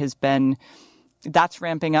far has been, that's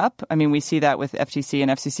ramping up. I mean, we see that with FTC and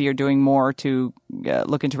FCC are doing more to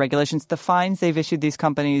look into regulations. The fines they've issued these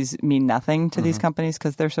companies mean nothing to these companies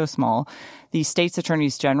because they're so small. The state's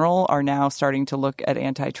attorneys general are now starting to look at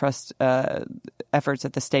antitrust efforts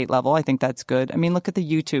at the state level. I think that's good. I mean, look at the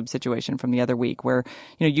YouTube situation from the other week where,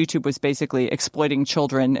 YouTube was basically exploiting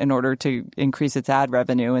children in order to increase its ad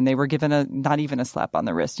revenue, and they were given not even a slap on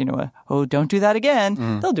the wrist, don't do that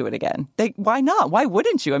again. They'll do it again. Why not? Why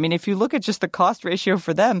wouldn't you? I mean, if you look at just the cost ratio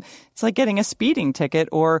for them, it's like getting a speeding ticket,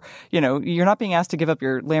 or, you're not being asked to give up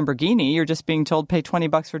your Lamborghini. You're just being told pay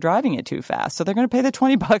 $20 for driving it too fast. So they're going to pay the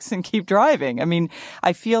 $20 and keep driving. I mean,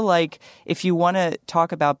 I feel like if you want to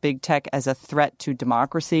talk about big tech as a threat to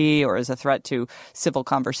democracy or as a threat to civil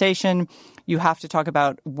conversation, you have to talk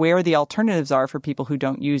about where the alternatives are for people who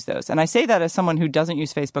don't use those. And I say that as someone who doesn't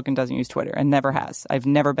use Facebook and doesn't use Twitter and never has. I've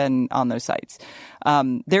never been on those sites.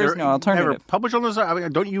 There's no alternative. Never publish on those? I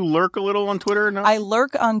mean, don't you lurk a little on Twitter? No? I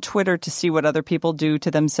lurk on Twitter to see what other people do to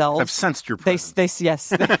themselves. I've sensed your presence.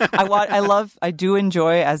 Yes. I do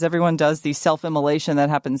enjoy, as everyone does, the self-immolation that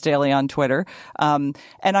happens daily on Twitter. And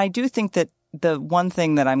I do think that the one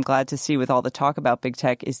thing that I'm glad to see with all the talk about big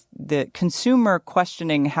tech is the consumer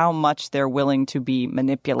questioning how much they're willing to be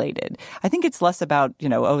manipulated. I think it's less about,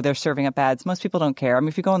 they're serving up ads. Most people don't care. I mean,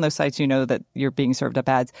 if you go on those sites, you know that you're being served up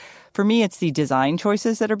ads. For me, it's the design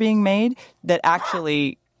choices that are being made that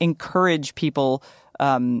actually encourage people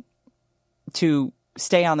to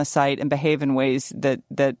stay on the site and behave in ways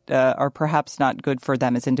that are perhaps not good for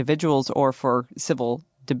them as individuals or for civil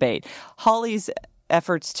debate. Hawley's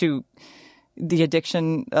efforts to the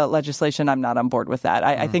addiction legislation, I'm not on board with that.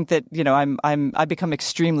 I think that, I become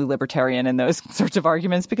extremely libertarian in those sorts of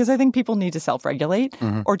arguments because I think people need to self-regulate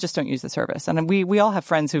or just don't use the service. And we all have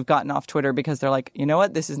friends who've gotten off Twitter because they're like, you know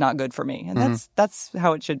what, this is not good for me. And that's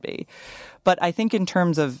how it should be. But I think in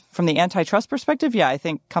terms of, from the antitrust perspective, I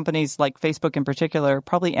think companies like Facebook in particular,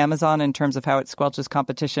 probably Amazon in terms of how it squelches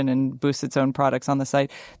competition and boosts its own products on the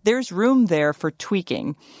site, there's room there for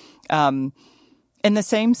tweaking. In the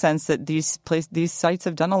same sense that these sites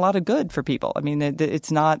have done a lot of good for people. I mean,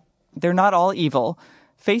 they're not all evil.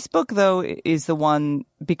 Facebook, though, is the one,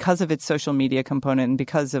 because of its social media component and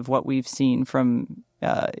because of what we've seen from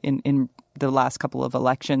in the last couple of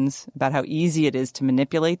elections about how easy it is to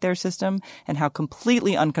manipulate their system and how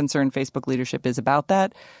completely unconcerned Facebook leadership is about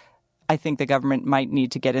that. I think the government might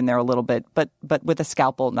need to get in there a little bit, but with a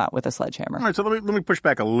scalpel, not with a sledgehammer. All right, so let me push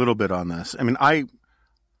back a little bit on this. I mean, I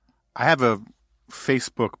have a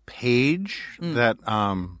Facebook page that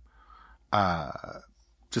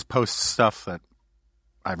just posts stuff that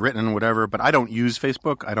I've written and whatever, but I don't use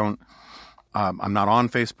Facebook. I'm not on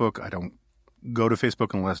Facebook. I don't go to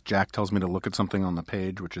Facebook unless Jack tells me to look at something on the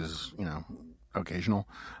page, which is, occasional.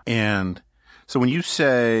 And so when you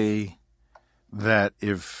say that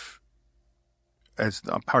as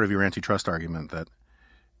a part of your antitrust argument, that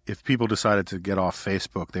if people decided to get off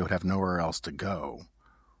Facebook, they would have nowhere else to go.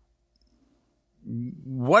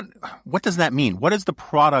 What does that mean? What is the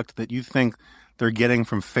product that you think they're getting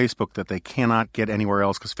from Facebook that they cannot get anywhere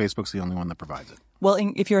else because Facebook's the only one that provides it? Well,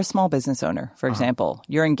 if you're a small business owner, for example,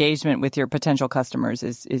 your engagement with your potential customers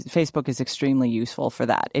is Facebook is extremely useful for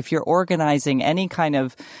that. If you're organizing any kind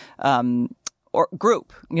of or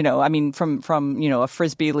group, from a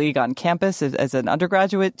Frisbee league on campus as an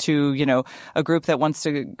undergraduate to, a group that wants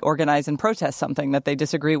to organize and protest something that they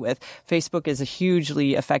disagree with. Facebook is a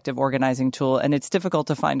hugely effective organizing tool, and it's difficult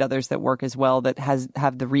to find others that work as well that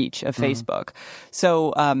have the reach of Facebook.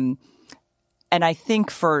 So, and I think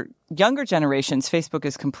for younger generations, Facebook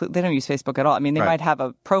is they don't use Facebook at all. I mean, they might have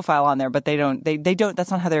a profile on there, but they don't, that's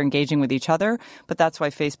not how they're engaging with each other. But that's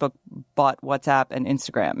why Facebook bought WhatsApp and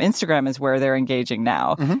Instagram. Instagram is where they're engaging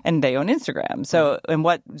now, and they own Instagram. So, and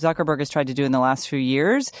what Zuckerberg has tried to do in the last few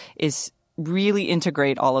years is really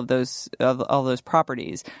integrate all of those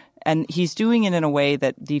properties. And he's doing it in a way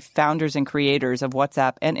that the founders and creators of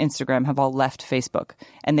WhatsApp and Instagram have all left Facebook.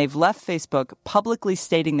 And they've left Facebook publicly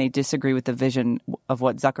stating they disagree with the vision of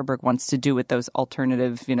what Zuckerberg wants to do with those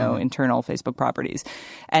alternative, internal Facebook properties.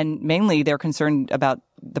 And mainly they're concerned about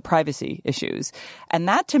the privacy issues. And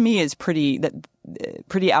that to me is pretty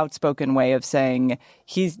outspoken way of saying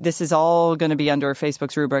this is all going to be under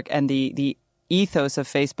Facebook's rubric, and the ethos of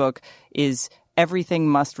Facebook is everything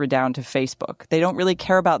must redound to Facebook. They don't really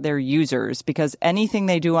care about their users because anything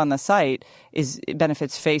they do on the site it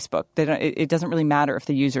benefits Facebook. It doesn't really matter if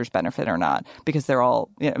the users benefit or not because they're all,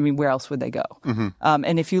 where else would they go?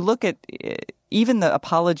 And if you look at even the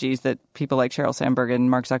apologies that people like Sheryl Sandberg and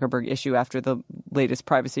Mark Zuckerberg issue after the latest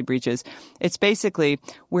privacy breaches, it's basically,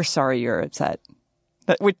 we're sorry you're upset.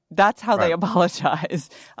 That's how they apologize.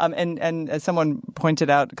 And as someone pointed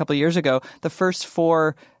out a couple of years ago, the first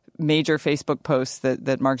 4 major Facebook posts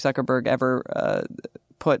that Mark Zuckerberg ever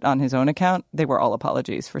put on his own account, they were all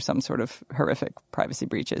apologies for some sort of horrific privacy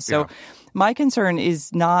breaches. So my concern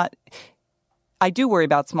is not – I do worry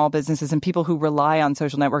about small businesses and people who rely on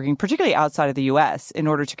social networking, particularly outside of the U.S., in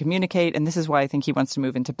order to communicate. And this is why I think he wants to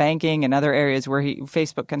move into banking and other areas where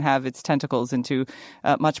Facebook can have its tentacles into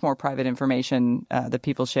much more private information that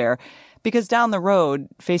people share. Because down the road,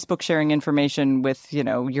 Facebook sharing information with,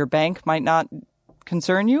 your bank might not –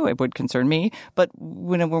 concern you. It would concern me. But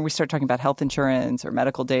when we start talking about health insurance or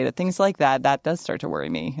medical data, things like that does start to worry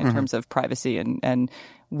me in terms of privacy. And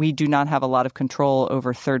we do not have a lot of control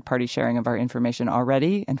over third-party sharing of our information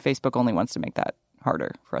already. And Facebook only wants to make that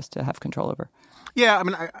harder for us to have control over. Yeah. I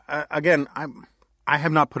mean, I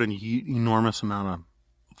have not put an enormous amount of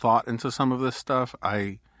thought into some of this stuff.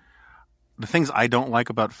 The things I don't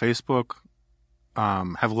like about Facebook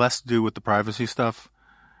have less to do with the privacy stuff.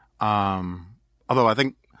 Although I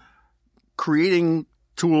think creating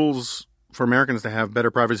tools for Americans to have better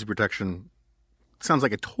privacy protection sounds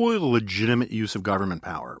like a totally legitimate use of government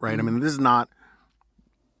power, right? I mean, this is not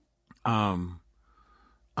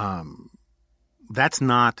that's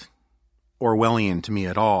not Orwellian to me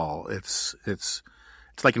at all. It's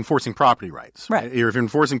like enforcing property rights. Right. If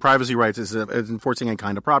enforcing privacy rights is enforcing a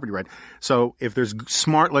kind of property right. So if there's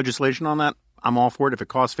smart legislation on that, I'm all for it. If it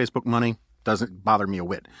costs Facebook money, doesn't bother me a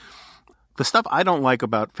whit. The stuff I don't like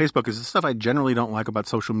about Facebook is the stuff I generally don't like about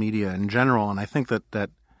social media in general, and I think that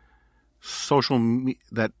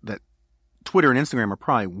Twitter and Instagram are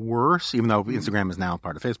probably worse, even though Instagram is now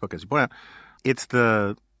part of Facebook, as you point out. It's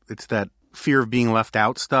that fear of being left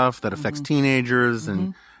out stuff that affects teenagers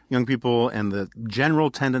and young people, and the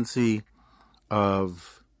general tendency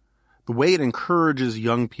of the way it encourages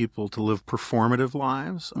young people to live performative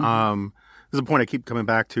lives. This is a point I keep coming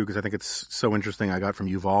back to because I think it's so interesting. I got from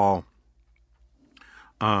Yuval.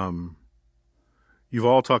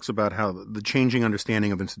 Yuval talks about how the changing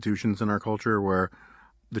understanding of institutions in our culture, where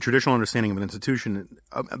the traditional understanding of an institution,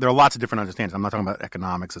 there are lots of different understandings. I'm not talking about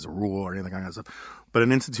economics as a rule or anything like that stuff, but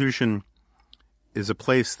an institution is a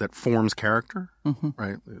place that forms character,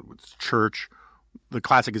 right? It's church. The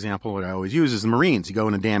classic example that I always use is the Marines. You go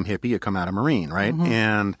in a damn hippie, you come out a Marine, right?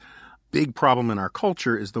 And big problem in our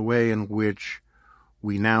culture is the way in which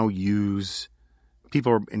we now use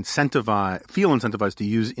people are feel incentivized to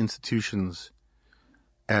use institutions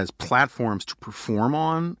as platforms to perform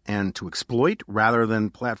on and to exploit rather than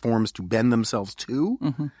platforms to bend themselves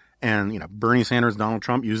to. And, Bernie Sanders, Donald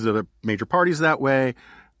Trump use the major parties that way.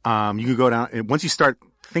 You can go down – once you start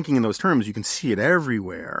thinking in those terms, you can see it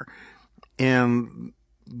everywhere. And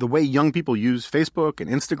the way young people use Facebook and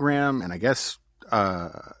Instagram and I guess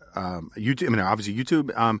YouTube – obviously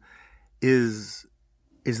YouTube is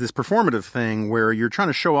this performative thing where you're trying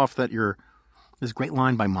to show off that you're – this great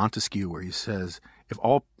line by Montesquieu where he says –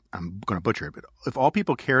 I'm going to butcher it, but if all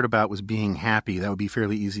people cared about was being happy, that would be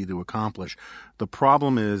fairly easy to accomplish. The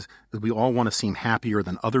problem is that we all want to seem happier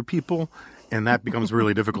than other people, and that becomes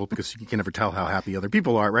really difficult because you can never tell how happy other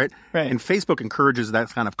people are, right? Right. And Facebook encourages that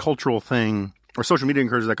kind of cultural thing, or social media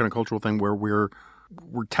encourages that kind of cultural thing where we're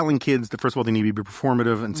telling kids that, first of all, they need to be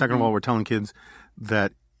performative, and second of all, we're telling kids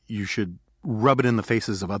that you should rub it in the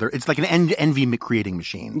faces of others. It's like an envy-creating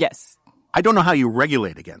machine. Yes. I don't know how you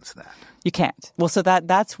regulate against that. You can't. Well, so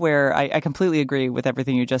that's where I completely agree with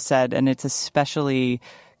everything you just said, and it's especially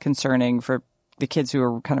concerning for the kids who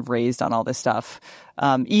are kind of raised on all this stuff.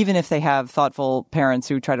 Even if they have thoughtful parents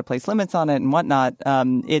who try to place limits on it and whatnot,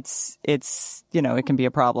 it's it can be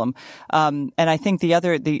a problem. And I think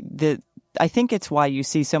I think it's why you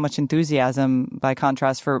see so much enthusiasm, by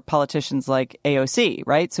contrast, for politicians like AOC,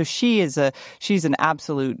 right? So she's an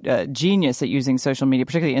absolute genius at using social media,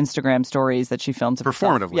 particularly Instagram stories that she films.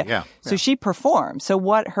 Performatively, yeah. So she performs. So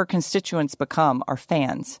what her constituents become are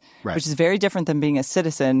fans, right, which is very different than being a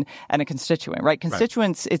citizen and a constituent, right?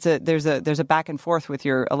 Constituents, right, there's a back and forth with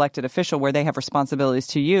your elected official where they have responsibilities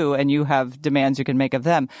to you and you have demands you can make of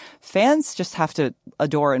them. Fans just have to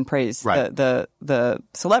adore and praise right, the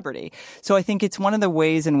celebrity. So I think it's one of the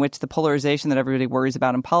ways in which the polarization that everybody worries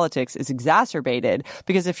about in politics is exacerbated,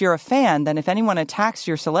 because if you're a fan, then if anyone attacks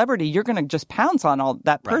your celebrity, you're going to just pounce on all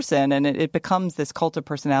that person, right, and it becomes this cult of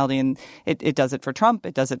personality, and it does it for Trump,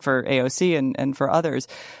 it does it for AOC and for others.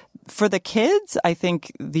 For the kids, I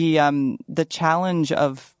think the challenge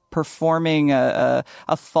of performing a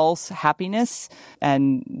false happiness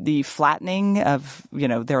and the flattening of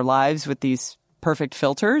their lives with these perfect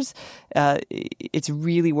filters, it's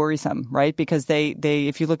really worrisome, right? Because they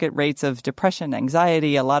if you look at rates of depression,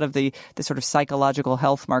 anxiety, a lot of the sort of psychological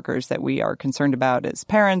health markers that we are concerned about as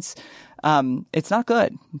parents, it's not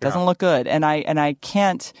good. It doesn't look good. And I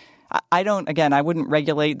can't. I wouldn't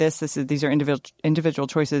regulate this. These are individual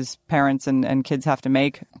choices parents and kids have to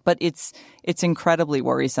make. But it's incredibly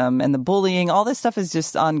worrisome. And the bullying, all this stuff is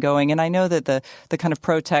just ongoing. And I know that the kind of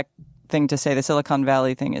pro-tech thing to say, the Silicon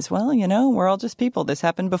Valley thing is, well, we're all just people. This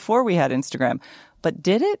happened before we had Instagram. But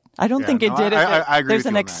did it? I don't think it did. I agree. There's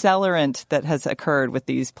an accelerant that has occurred with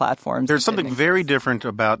these platforms. There's something very different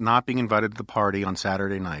about not being invited to the party on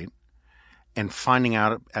Saturday night and finding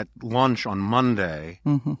out at lunch on Monday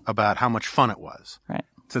about how much fun it was. Right.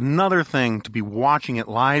 It's another thing to be watching it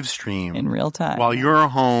live stream in real time while you're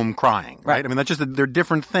home crying. Right. I mean, they're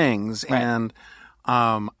different things. Right. And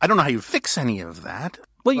I don't know how you fix any of that.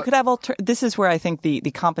 Well, you could have this is where I think the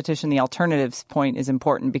competition, the alternatives point is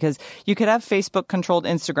important, because you could have Facebook-controlled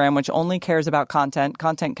Instagram, which only cares about content.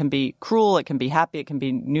 Content can be cruel, it can be happy, it can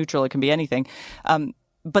be neutral, it can be anything.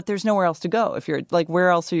 But there's nowhere else to go. If you're like,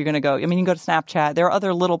 where else are you going to go? I mean, you can go to Snapchat. There are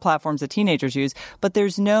other little platforms that teenagers use, but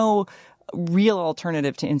there's no real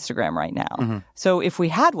alternative to Instagram right now. So if we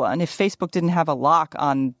had one, if Facebook didn't have a lock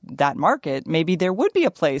on that market, maybe there would be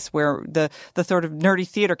a place where the sort of nerdy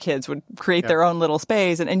theater kids would create their own little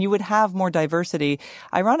space, and you would have more diversity.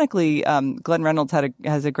 Ironically, Glenn Reynolds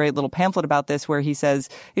has a great little pamphlet about this where he says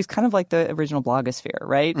he's kind of like the original blogosphere,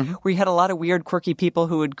 right? Where you had a lot of weird, quirky people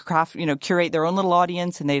who would curate their own little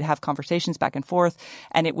audience, and they'd have conversations back and forth,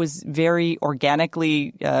 and it was very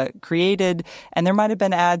organically created. And there might have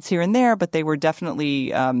been ads here and there, but they were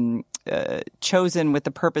definitely chosen with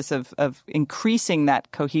the purpose of increasing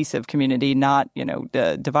that cohesive community, not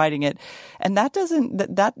dividing it. And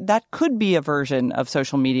that could be a version of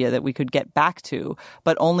social media that we could get back to,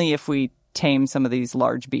 but only if we tame some of these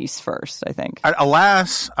large beasts first, I think.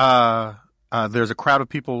 Alas, there's a crowd of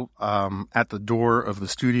people at the door of the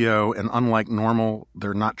studio, and unlike normal,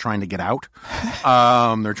 they're not trying to get out.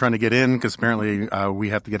 They're trying to get in because apparently we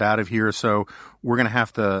have to get out of here. So we're going to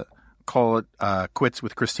have to call it quits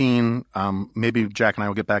with Christine. Maybe Jack and I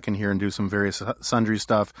will get back in here and do some various sundry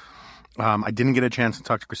stuff. I didn't get a chance to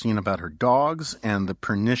talk to Christine about her dogs and the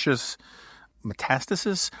pernicious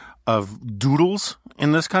metastasis of doodles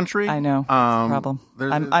in this country. I know. It's a problem.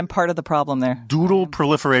 I'm part of the problem there. Doodle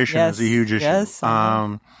proliferation is a huge issue. Yes.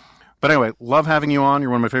 But anyway, love having you on.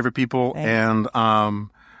 You're one of my favorite people. Thanks. And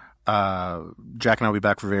Jack and I will be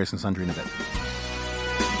back for various and sundry in a bit.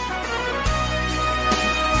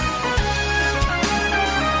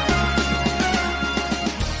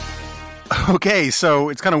 Okay, so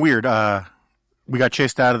it's kind of weird. We got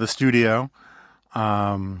chased out of the studio,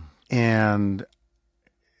 and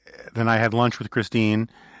then I had lunch with Christine,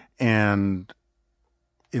 and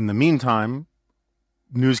in the meantime,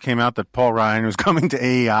 news came out that Paul Ryan was coming to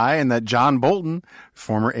AEI, and that John Bolton,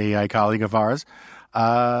 former AEI colleague of ours,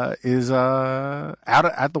 is out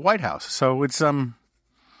at the White House. So it's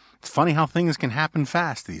funny how things can happen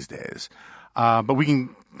fast these days. But we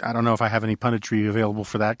can. I don't know if I have any punditry available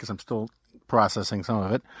for that because I'm still processing some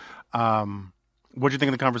of it. What did you think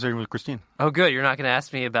of the conversation with Christine? Oh, good. You're not going to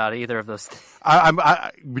ask me about either of those things.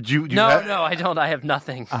 Would you? No, I don't. I have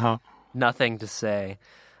nothing. Nothing to say.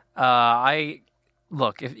 Even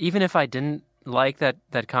if I didn't like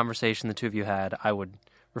that conversation the two of you had, I would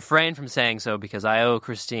refrain from saying so because I owe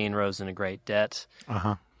Christine Rosen a great debt.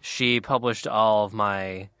 She published all of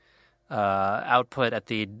my output at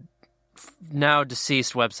the now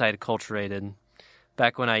deceased website Culturated.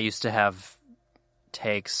 Back when I used to have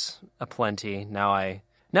takes aplenty, now I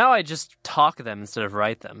just talk them instead of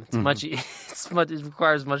write them. It's it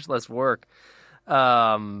requires much less work.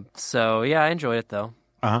 So yeah, I enjoyed it though.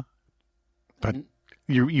 But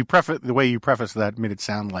you the way you preface that made it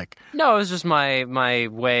sound like no, it was just my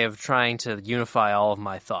way of trying to unify all of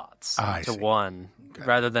my thoughts to one,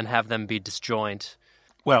 rather than have them be disjoint.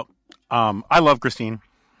 Well, I love Christine.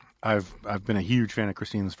 I've been a huge fan of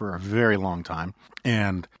Christine's for a very long time,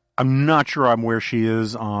 and I'm not sure I'm where she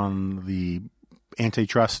is on the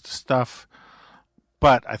antitrust stuff,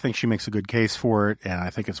 but I think she makes a good case for it, and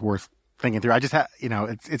I think it's worth thinking through. I just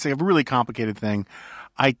it's a really complicated thing.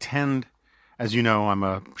 I tend, as you know, I'm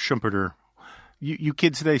a Schumpeter. You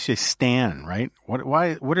kids today say Stan, right?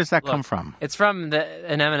 Where does that come from? It's from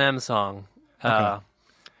an Eminem song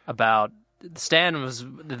about. Stan was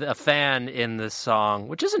a fan in this song,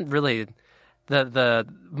 which isn't really the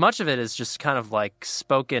much of it is just kind of like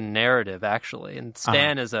spoken narrative, actually. And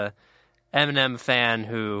Stan is a Eminem fan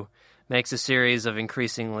who makes a series of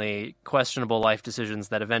increasingly questionable life decisions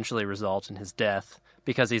that eventually result in his death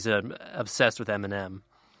because he's obsessed with Eminem.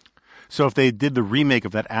 So if they did the remake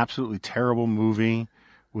of that absolutely terrible movie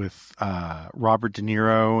with Robert De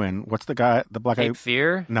Niro and what's the black guy? Cape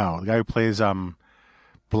Fear? No, the guy who plays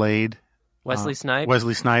Blade. Wesley Snipes?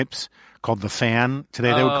 Wesley Snipes, called The Fan.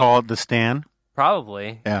 Today they would call it The Stan.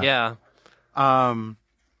 Probably. Yeah. Anyway,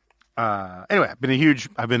 I've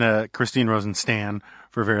been a Christine Rosen stan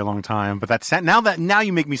for a very long time, but now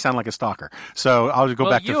you make me sound like a stalker. So I'll just go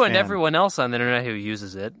back to you and everyone else on the internet who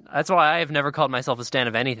uses it. That's why I have never called myself a stan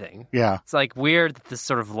of anything. Yeah. It's like weird that this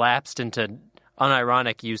sort of lapsed into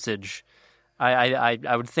unironic usage.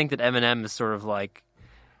 I would think that Eminem is sort of like,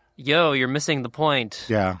 yo, you're missing the point.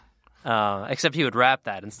 Yeah. Except he would rap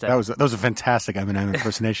that instead. That was a fantastic Eminem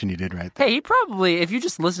impersonation you did right there. Hey, he probably, if you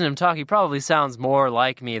just listen to him talk, he probably sounds more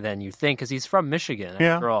like me than you think because he's from Michigan,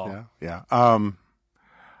 after all. Yeah.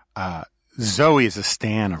 Zoe is a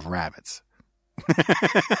stan of rabbits.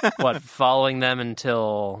 What, following them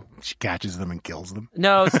until... She catches them and kills them?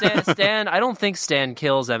 No, Stan I don't think Stan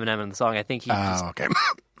kills Eminem in the song. I think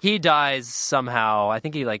he dies somehow. I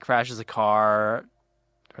think he crashes a car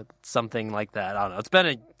or something like that. I don't know. It's been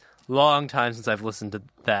a long time since I've listened to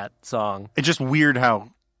that song. It's just weird how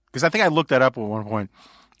because I think I looked that up at one point,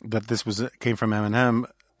 that this came from Eminem,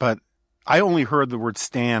 but I only heard the word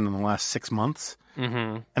 "stan" in the last 6 months.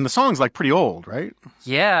 Mm-hmm. And the song's like pretty old, right?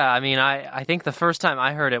 Yeah, I mean, I think the first time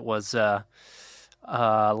I heard it was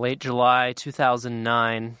late July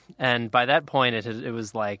 2009, and by that point it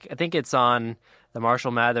was like, I think it's on the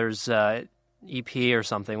Marshall Mathers EP or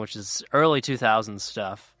something, which is early 2000s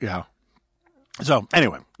stuff. Yeah. So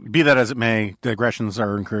anyway, be that as it may, digressions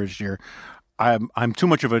are encouraged here. I'm too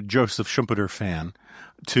much of a Joseph Schumpeter fan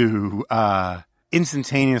to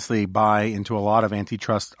instantaneously buy into a lot of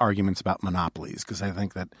antitrust arguments about monopolies, because I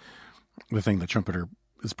think that the thing that Schumpeter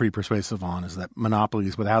is pretty persuasive on is that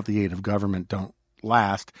monopolies without the aid of government don't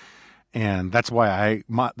last, and that's why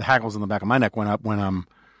the hackles in the back of my neck went up when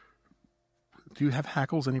do you have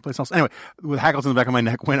hackles anyplace else? Anyway, the hackles in the back of my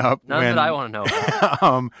neck went up. None that I want to know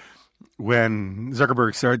about. When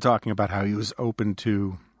Zuckerberg started talking about how he was open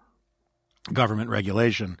to government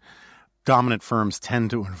regulation. Dominant firms tend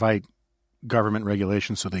to invite government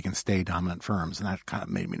regulation so they can stay dominant firms, and that kind of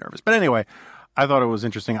made me nervous. But anyway, I thought it was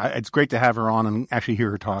interesting. It's great to have her on and actually hear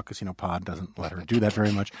her talk, because, Pod doesn't let her do that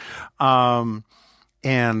very much. And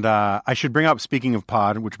I should bring up, speaking of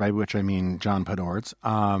Pod, by which I mean John Podhoretz,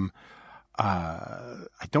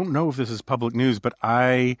 I don't know if this is public news, but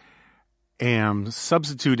I am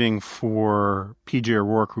substituting for PJ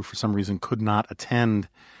O'Rourke, who for some reason could not attend.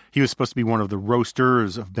 He was supposed to be one of the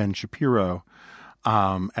roasters of Ben Shapiro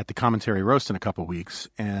at the commentary roast in a couple of weeks,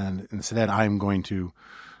 and instead I'm going to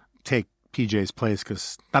take PJ's place,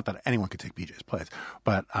 because not that anyone could take PJ's place,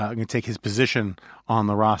 but I'm going to take his position on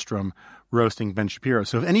the rostrum roasting Ben Shapiro.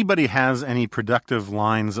 So if anybody has any productive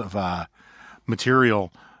lines of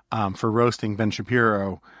material for roasting Ben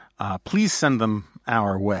Shapiro, please send them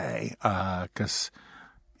our way, because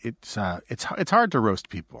it's hard to roast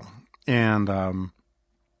people, and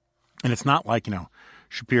it's not like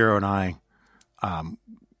Shapiro and I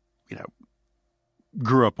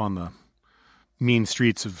grew up on the mean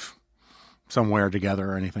streets of somewhere together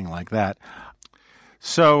or anything like that.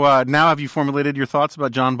 So now, have you formulated your thoughts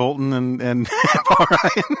about John Bolton and Paul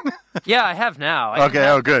Ryan? Yeah, I have now.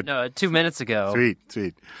 Good. No, 2 minutes ago.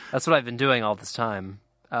 Sweet. That's what I've been doing all this time.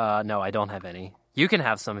 No, I don't have any. You can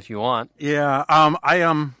have some if you want. Yeah.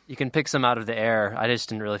 You can pick some out of the air. I just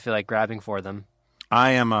didn't really feel like grabbing for them.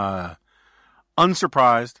 I am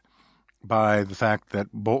unsurprised by the fact that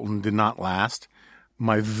Bolton did not last.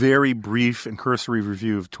 My very brief and cursory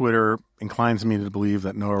review of Twitter inclines me to believe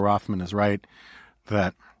that Noah Rothman is right,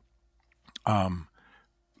 that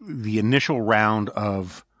the initial round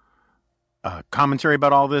of commentary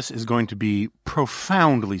about all this is going to be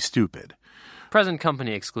profoundly stupid. Present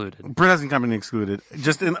company excluded.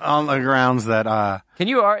 Just on the grounds that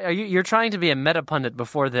you're trying to be a meta pundit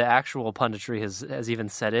before the actual punditry has even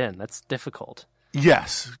set in. That's difficult.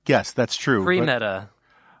 Yes, that's true. Pre-meta.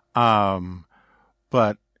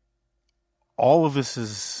 But all of this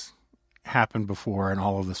has happened before, and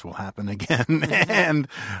all of this will happen again. And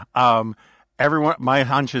my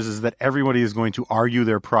hunch is that everybody is going to argue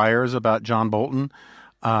their priors about John Bolton,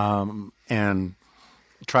 and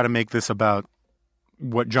try to make this about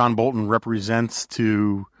what John Bolton represents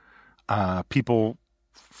to people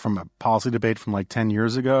from a policy debate from like 10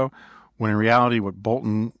 years ago, when in reality what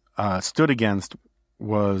Bolton stood against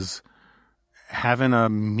was having a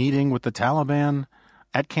meeting with the Taliban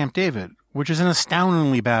at Camp David, which is an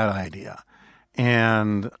astoundingly bad idea.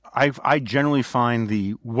 And I generally find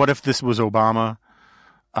the "what if this was Obama"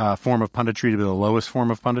 form of punditry to be the lowest form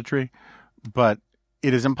of punditry. But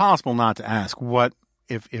it is impossible not to ask, what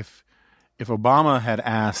if Obama had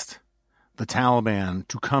asked the Taliban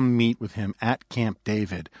to come meet with him at Camp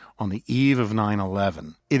David on the eve of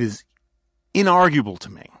 9/11? It is inarguable to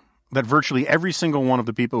me that virtually every single one of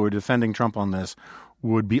the people who are defending Trump on this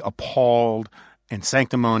would be appalled and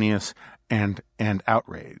sanctimonious and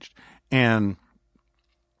outraged. And,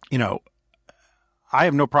 I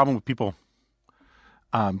have no problem with people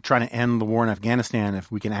trying to end the war in Afghanistan if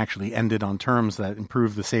we can actually end it on terms that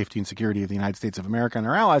improve the safety and security of the United States of America and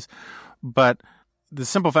our allies. But the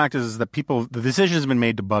simple fact is that the decision has been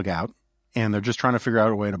made to bug out, and they're just trying to figure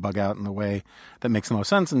out a way to bug out in the way that makes the most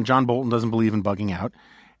sense. And John Bolton doesn't believe in bugging out.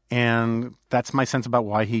 And that's my sense about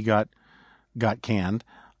why he got canned.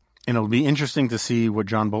 And it'll be interesting to see what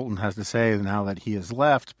John Bolton has to say now that he has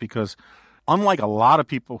left, because unlike a lot of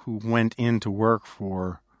people who went in to work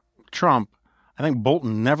for Trump, I think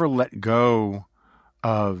Bolton never let go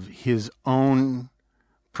of his own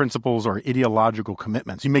principles or ideological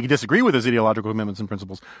commitments. You may disagree with his ideological commitments and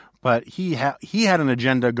principles, but he had an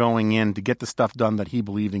agenda going in to get the stuff done that he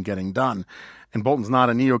believed in getting done. And Bolton's not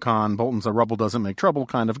a neocon. Bolton's a rubble doesn't make trouble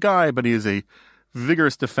kind of guy, but he is a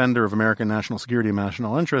vigorous defender of American national security and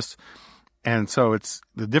national interests. And so it's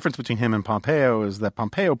the difference between him and Pompeo is that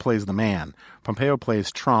Pompeo plays the man. Pompeo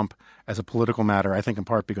plays Trump as a political matter, I think in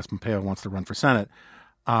part because Pompeo wants to run for Senate.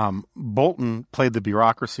 Bolton played the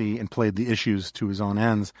bureaucracy and played the issues to his own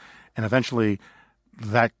ends. And eventually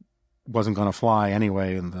that wasn't going to fly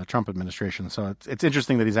anyway in the Trump administration. So it's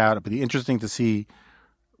interesting that he's out. It'll be interesting to see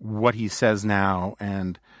what he says now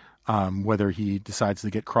and whether he decides to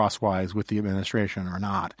get crosswise with the administration or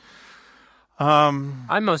not.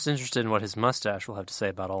 I'm most interested in what his mustache will have to say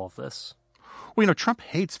about all of this. Well, Trump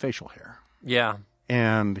hates facial hair. Yeah.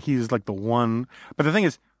 And he's like the one. But the thing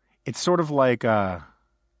is, it's sort of like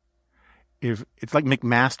if it's like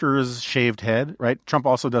McMaster's shaved head, right? Trump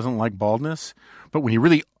also doesn't like baldness. But when you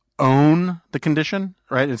really own the condition,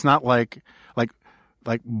 right? It's not like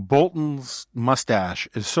Bolton's mustache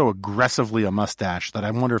is so aggressively a mustache that I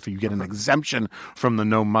wonder if you get an exemption from the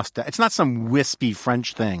no mustache. It's not some wispy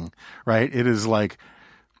French thing, right? It is like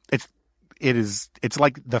it's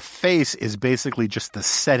like the face is basically just the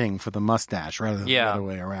setting for the mustache rather than the other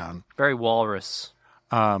way around. Very walrus.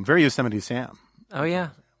 Very Yosemite Sam. Oh yeah.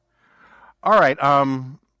 All right.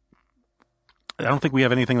 I don't think we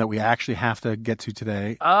have anything that we actually have to get to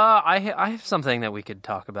today. I have something that we could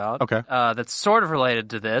talk about. Okay. That's sort of related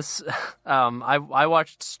to this. I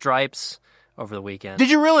watched Stripes over the weekend. Did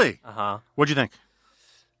you really? Uh-huh. What'd you think?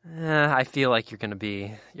 I feel like you're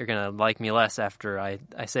gonna like me less after I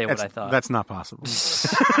say what I thought. That's not possible.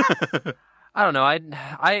 I don't know.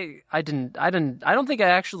 I don't think I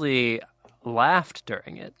actually laughed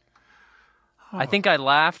during it. Oh, I think I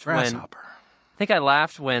laughed grasshopper.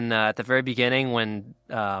 when at the very beginning when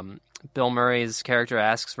Bill Murray's character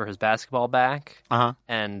asks for his basketball back,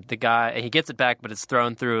 and the guy he gets it back, but it's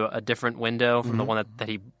thrown through a different window from the one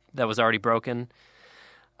that was already broken.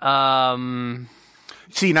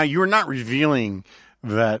 See, now you're not revealing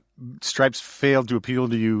that Stripes failed to appeal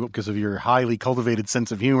to you because of your highly cultivated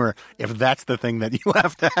sense of humor. If that's the thing that you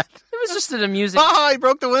laughed at, it was just an amusing. He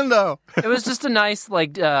broke the window. It was just a nice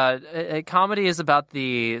comedy is about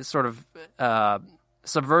the sort of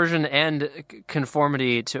subversion and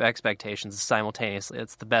conformity to expectations simultaneously.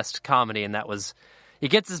 It's the best comedy, and that was he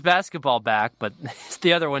gets his basketball back, but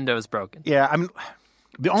the other window is broken. Yeah,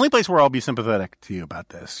 the only place where I'll be sympathetic to you about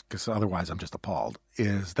this, because otherwise I'm just appalled,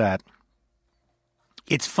 is that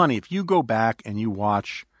it's funny if you go back and you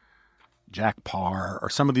watch Jack Parr or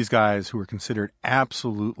some of these guys who were considered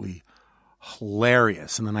absolutely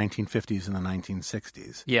hilarious in the 1950s and the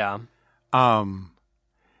 1960s. Yeah.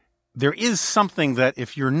 There is something that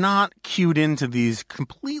if you're not cued into these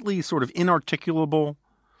completely sort of inarticulable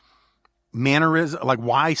mannerisms, like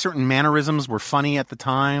why certain mannerisms were funny at the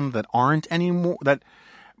time that aren't anymore, that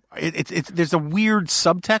there's a weird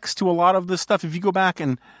subtext to a lot of this stuff. If you go back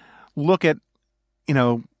and look at,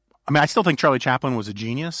 I still think Charlie Chaplin was a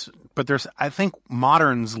genius, but I think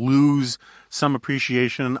moderns lose some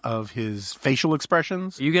appreciation of his facial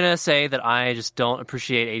expressions. Are you going to say that I just don't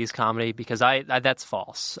appreciate 80s comedy? Because that's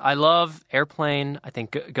false. I love Airplane. I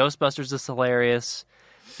think Ghostbusters is hilarious.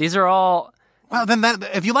 These are all... Well, then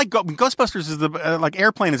if you like Ghostbusters, is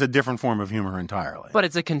Airplane is a different form of humor entirely. But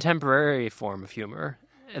it's a contemporary form of humor.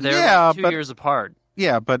 They're 2 years apart.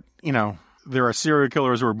 Yeah, but, there are serial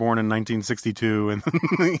killers who were born in 1962, and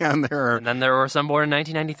then there were some born in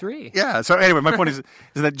 1993. Yeah. So anyway, my point is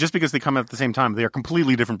that just because they come out at the same time, they are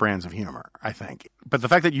completely different brands of humor, I think. But the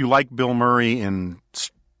fact that you like Bill Murray in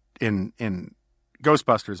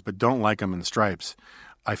Ghostbusters, but don't like him in Stripes,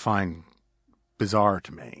 I find bizarre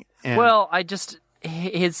to me. And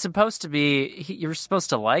he's supposed to be. You're supposed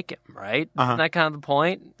to like him, right? Isn't that kind of the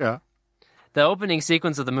point? Yeah. The opening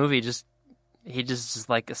sequence of the movie he just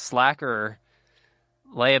like a slacker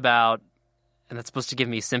layabout, and that's supposed to give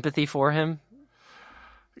me sympathy for him.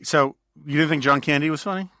 So you didn't think John Candy was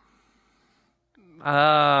funny? When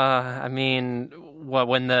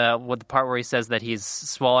the part where he says that he's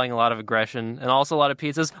swallowing a lot of aggression and also a lot of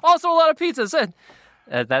pizzas,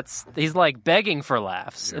 and he's like begging for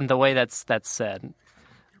laughs in the way that's said.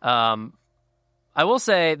 I will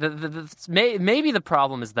say that maybe the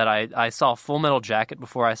problem is that I saw Full Metal Jacket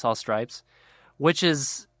before I saw Stripes, which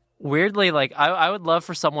is weirdly like I would love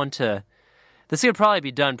for someone to. This could probably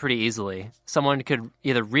be done pretty easily. Someone could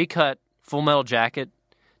either recut Full Metal Jacket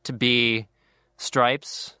to be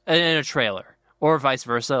Stripes in a trailer, or vice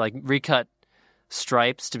versa, like recut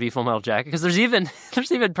Stripes to be Full Metal Jacket. Because there's even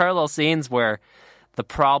parallel scenes where the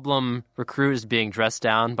problem recruit is being dressed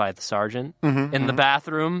down by the sergeant in the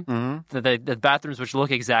bathroom. Mm-hmm. The bathrooms which look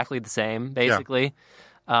exactly the same, basically. Yeah.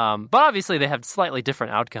 But obviously they have slightly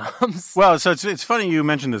different outcomes. Well, so it's funny you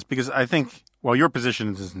mentioned this because I think, your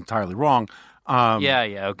position is entirely wrong.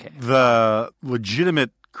 Okay. The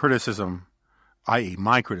legitimate criticism, i.e.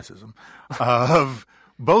 my criticism, of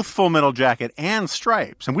both Full Metal Jacket and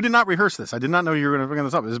Stripes, and we did not rehearse this. I did not know you were going to bring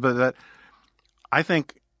this up. But that I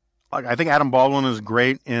think Adam Baldwin is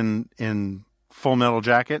great in Full Metal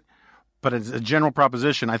Jacket, but as a general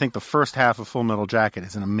proposition, I think the first half of Full Metal Jacket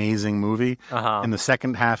is an amazing movie, and the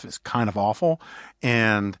second half is kind of awful.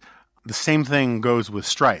 And the same thing goes with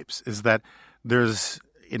Stripes, is that there's,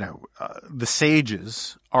 the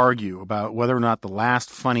sages argue about whether or not the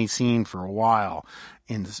last funny scene for a while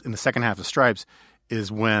in the second half of Stripes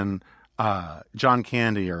is when John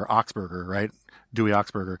Candy or Oxburger, right? Dewey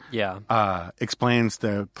Oxburger, explains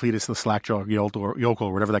to Cletus the Slackjaw Yokel,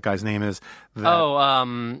 or whatever that guy's name is.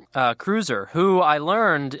 Cruiser, who I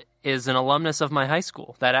learned is an alumnus of my high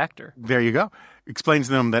school, that actor. There you go. Explains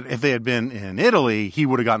to them that if they had been in Italy, he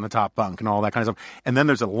would have gotten the top bunk and all that kind of stuff. And then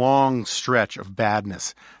there's a long stretch of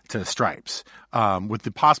badness to Stripes, with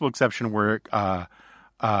the possible exception where,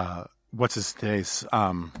 what's his face?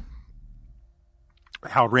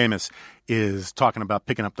 Harold Ramis is talking about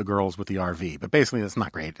picking up the girls with the RV, but basically that's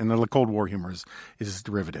not great. And the Cold War humor is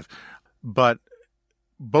derivative. But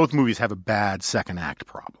both movies have a bad second act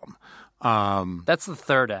problem. That's the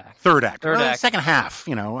third act. Third act. Second half,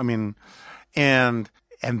 and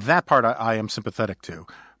that part I am sympathetic to.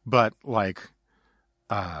 But one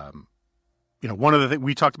of the things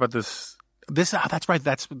we talked about that's right.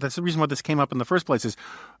 That's the reason why this came up in the first place, is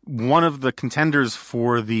one of the contenders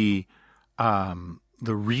for the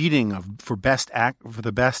reading for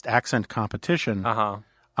the best accent competition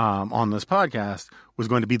on this podcast was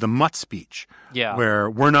going to be the Mutt speech, where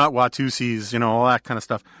we're not Watusis, all that kind of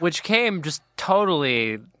stuff, which came just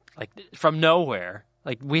totally from nowhere.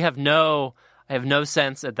 I have no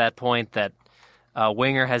sense at that point that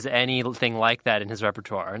Winger has anything like that in his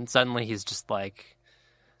repertoire, and suddenly he's just like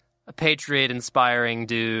a patriot-inspiring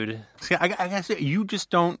dude. See, I guess you just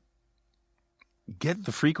don't get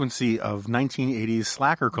the frequency of 1980s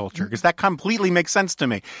slacker culture, because that completely makes sense to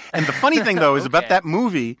me. And the funny thing, though, is about that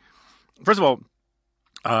movie, first of all,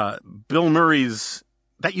 Bill Murray's,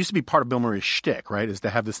 that used to be part of Bill Murray's shtick, right, is to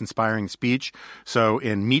have this inspiring speech. So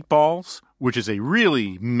in Meatballs, which is a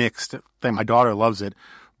really mixed thing, my daughter loves it,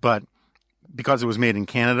 but because it was made in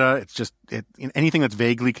Canada, it's just, anything that's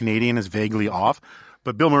vaguely Canadian is vaguely off.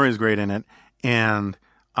 But Bill Murray is great in it, and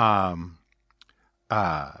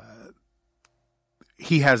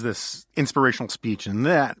he has this inspirational speech in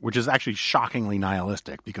that, which is actually shockingly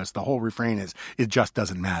nihilistic, because the whole refrain is, it just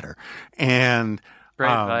doesn't matter. And great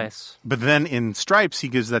advice. But then in Stripes, he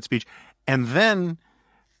gives that speech. And then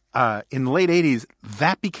in the late 80s,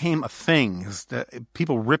 that became a thing, is that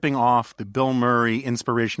people ripping off the Bill Murray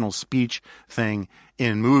inspirational speech thing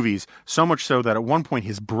in movies, so much so that at one point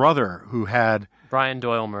his brother, who had... Brian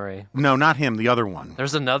Doyle Murray. No, not him, the other one.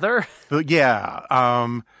 There's another? Yeah.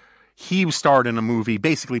 He starred in a movie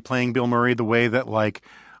basically playing Bill Murray the way that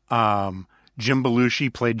Jim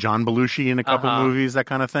Belushi played John Belushi in a couple movies, that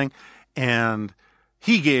kind of thing. And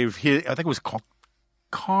he gave I think it was called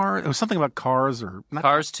It was something about cars, or not,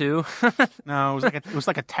 Cars 2. No, it was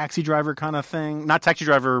like a taxi driver kind of thing. Not Taxi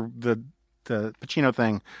Driver, the Pacino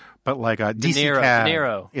thing, but like a DC Cab. De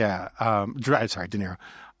Niro. Yeah. Sorry, De Niro.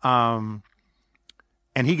 And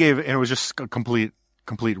it was just a complete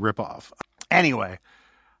ripoff. Anyway.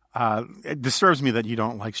 It disturbs me that you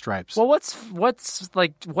don't like Stripes. Well, what's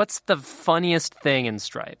the funniest thing in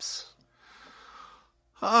Stripes?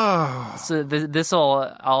 Oh, so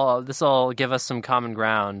this'll give us some common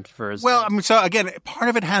ground for. Well, so again, part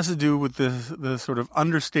of it has to do with the sort of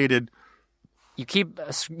understated. You keep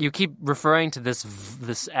referring to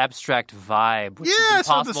this abstract vibe. Which yeah, is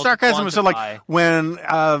so the sarcasm. So when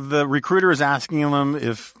the recruiter is asking them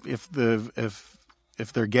if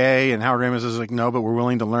they're gay, and Howard Ramis is like, no, but we're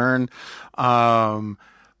willing to learn.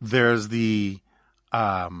 There's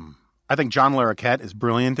I think John Larroquette is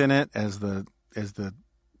brilliant in it as the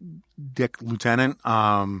Dick Lieutenant.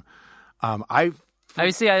 I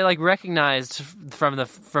recognized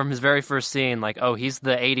from his very first scene, he's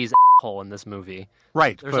the 80s asshole in this movie.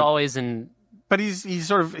 Right. There's always But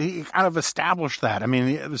he kind of established that. I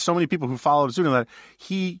mean, there's so many people who followed suit on that.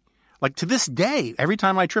 He, to this day, every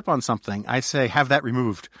time I trip on something, I say, have that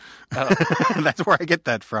removed. Oh. That's where I get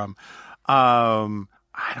that from. I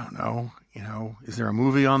don't know. Is there a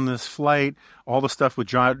movie on this flight? All the stuff with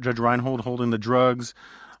Judge Reinhold holding the drugs.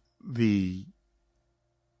 I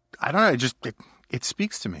don't know. It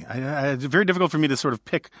speaks to me. It's very difficult for me to sort of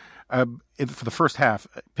pick, for the first half,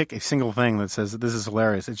 pick a single thing that says that this is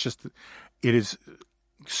hilarious. It's just, it is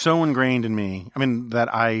so ingrained in me. I mean,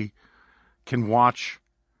 that I can watch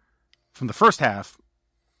from the first half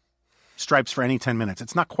Stripes for any 10 minutes.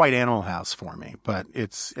 It's not quite Animal House for me, but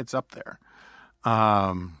it's up there.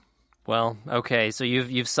 Well, okay, so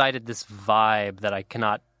you've cited this vibe that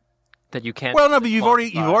you can't. Well, no, but you've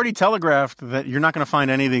already telegraphed that you're not going to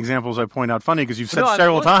find any of the examples I point out funny because you've said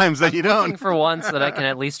several times that you don't. For once, that I can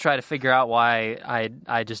at least try to figure out why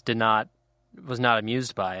I just was not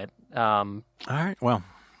amused by it. All right, well,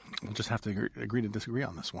 we'll just have to agree to disagree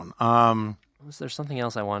on this one. Was there something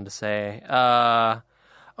else I wanted to say?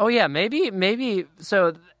 Oh yeah, maybe.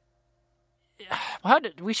 So,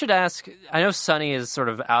 we should ask. I know Sonny is sort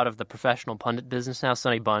of out of the professional pundit business now.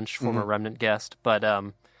 Sonny Bunch, former Remnant guest, but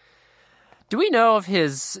do we know if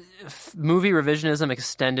his movie revisionism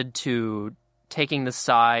extended to taking the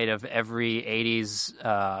side of every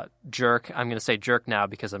 80s jerk? I'm going to say jerk now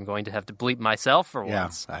because I'm going to have to bleep myself for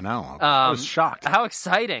once. Yeah, I know. I was shocked. How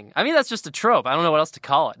exciting. I mean, that's just a trope. I don't know what else to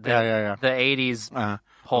call it. The 80s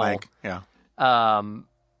whole. Like, yeah.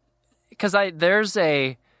 Because I'm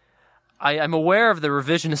aware of the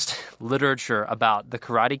revisionist literature about the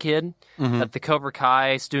Karate Kid, that the Cobra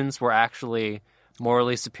Kai students were actually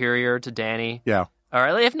morally superior to Danny. Yeah. Or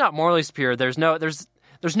if not morally superior, there's no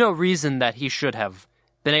reason that he should have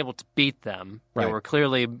been able to beat them. Right. They were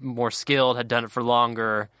clearly more skilled, had done it for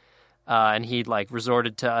longer, and he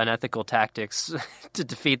resorted to unethical tactics to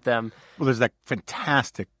defeat them. Well, there's that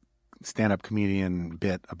fantastic stand-up comedian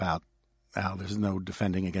bit about how there's no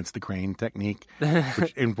defending against the crane technique,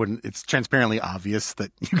 which it's transparently obvious that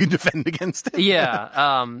you can defend against it.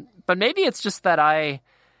 Yeah, but maybe it's just that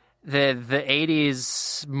the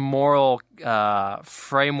 80s moral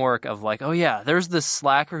framework of oh yeah, there's this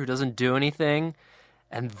slacker who doesn't do anything,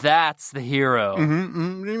 and that's the hero.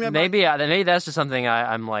 Maybe that's just something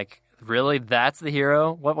I'm like, really? That's the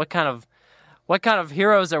hero? What kind of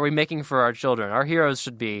heroes are we making for our children? Our heroes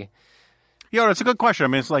should be. Yeah, it's a good question. I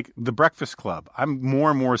mean, it's like The Breakfast Club. I'm more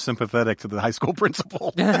and more sympathetic to the high school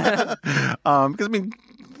principal because I mean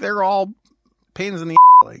they're all pains in the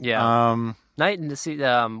yeah.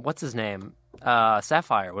 What's his name?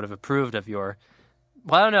 Sapphire would have approved of your.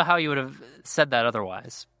 Well, I don't know how you would have said that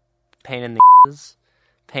otherwise. Pain in the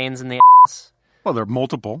pains in the ass. Well, they're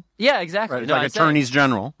multiple. Yeah, exactly. Right? It's like attorneys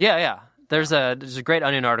general. Yeah. There's a great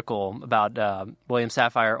Onion article about William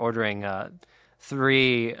Sapphire ordering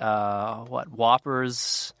 3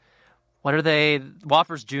 Whoppers. What are they?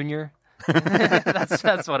 Whoppers Junior.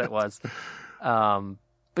 That's what it was.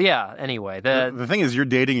 But yeah, anyway. The thing is, you're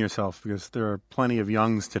dating yourself because there are plenty of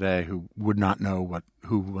youngs today who would not know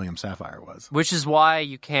who William Sapphire was. Which is why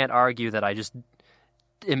you can't argue that I just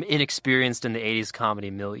am inexperienced in the 80s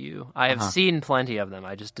comedy milieu. I have seen plenty of them.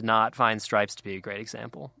 I just did not find Stripes to be a great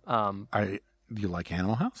example. Do you like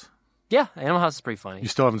Animal House? Yeah, Animal House is pretty funny. You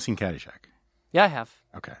still haven't seen Caddyshack? Yeah, I have.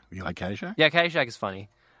 Okay. You like Caddyshack? Yeah, Caddyshack is funny.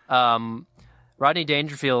 Rodney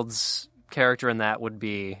Dangerfield's character in that would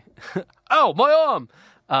be... oh, my arm!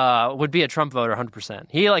 Would be a Trump voter 100%.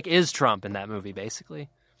 He is Trump in that movie, basically.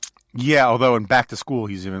 Yeah, although in Back to School,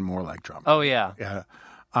 he's even more like Trump. Oh, yeah. Yeah.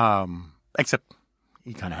 Except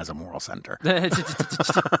he kind of has a moral center.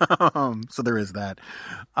 So there is that.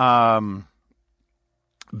 Have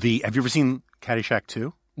you ever seen Caddyshack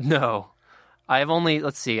 2? No. I have only,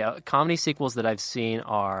 let's see, comedy sequels that I've seen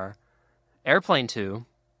are Airplane 2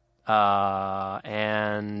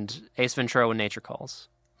 and Ace Ventura: When Nature Calls.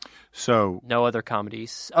 So no other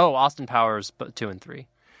comedies. Oh, Austin Powers 2 and 3.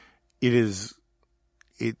 It is.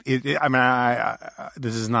 I mean,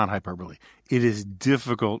 this is not hyperbole. It is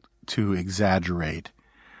difficult to exaggerate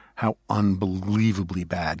how unbelievably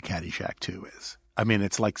bad Caddyshack 2 is. I mean,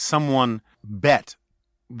 it's like someone bet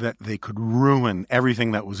that they could ruin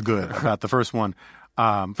everything that was good about the first one.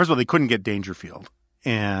 First of all, they couldn't get Dangerfield.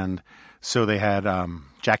 And so they had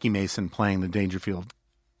Jackie Mason playing the Dangerfield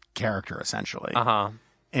character, essentially. Uh-huh.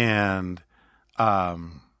 And I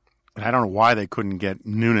don't know why they couldn't get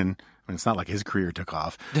Noonan. I mean, it's not like his career took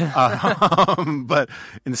off. And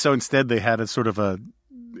so instead they had a sort of a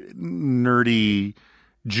nerdy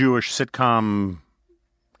Jewish sitcom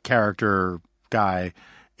character guy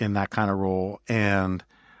in that kind of role. And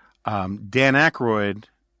Dan Aykroyd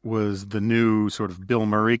was the new sort of Bill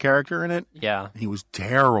Murray character in it. Yeah. He was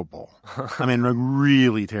terrible. I mean,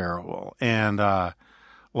 really terrible. And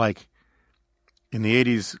in the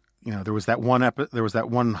 80s, there was that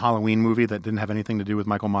one Halloween movie that didn't have anything to do with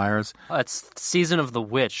Michael Myers. It's Season of the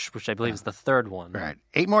Witch, which I believe is the third one. Right.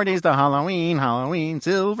 8 more days to Halloween,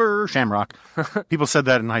 silver shamrock. People said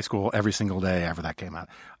that in high school every single day after that came out.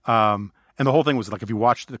 And the whole thing was if you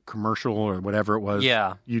watched the commercial or whatever it was,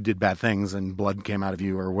 you did bad things and blood came out of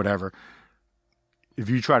you or whatever. If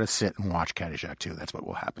you try to sit and watch Caddyshack 2, that's what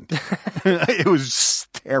will happen to you. It was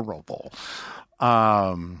terrible.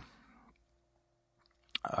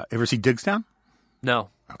 Ever see Digstown? No.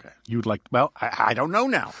 Okay. You would like, well, I don't know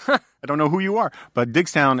now. I don't know who you are. But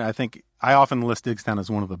Digstown, I often list Digstown as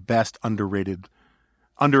one of the best underrated,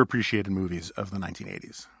 underappreciated movies of the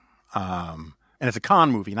 1980s. And it's a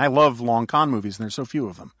con movie. And I love long con movies, and there's so few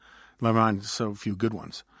of them. Never mind, so few good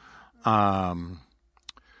ones.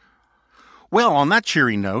 Well, on that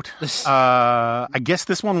cheery note, I guess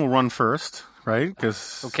this one will run first, right?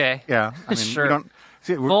 Okay. Yeah. I mean, sure. We don't,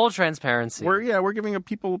 see, full transparency. We're giving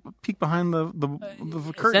people a peek behind the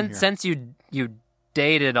curtain here. Since you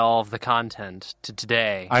dated all of the content to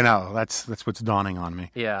today. I know that's what's dawning on me.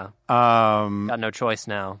 Yeah. Got no choice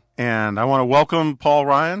now. And I want to welcome Paul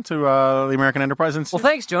Ryan to the American Enterprise Institute. Well,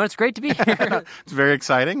 thanks, Joan. It's great to be here. It's very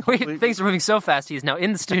exciting. Things are moving so fast. He's now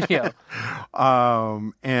in the studio.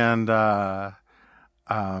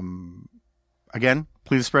 Again,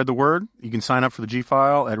 please spread the word. You can sign up for the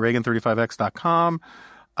G-File at Reagan35x.com.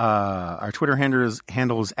 Our Twitter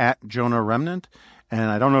handle is at Jonah Remnant. And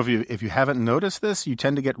I don't know if you haven't noticed this, you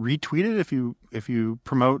tend to get retweeted if you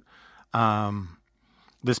promote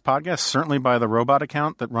this podcast, certainly by the robot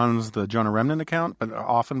account that runs the Jonah Remnant account, but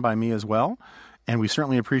often by me as well. And we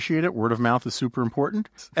certainly appreciate it. Word of mouth is super important.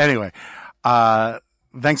 Anyway,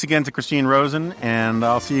 thanks again to Christine Rosen, and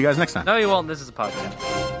I'll see you guys next time. No, you won't. This is a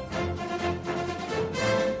podcast.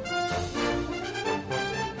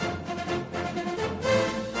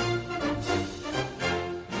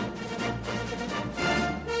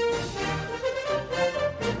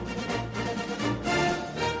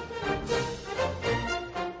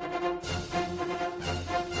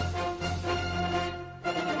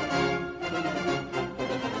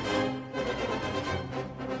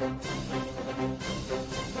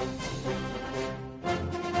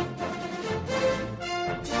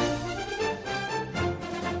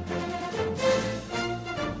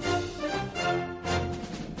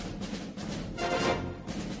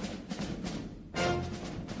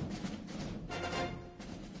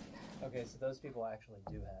 Okay, so those people actually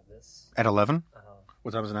do have this. At 11?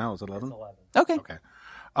 What time is it now? Is it 11? It's 11. Okay. Okay.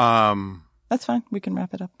 That's fine. We can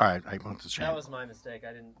wrap it up. All right. I want to change. That was my mistake.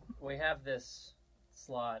 We have this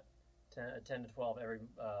slot 10 to 12 every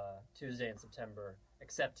Tuesday in September,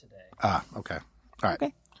 except today. Okay. All right.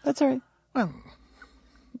 Okay. That's all right. Well,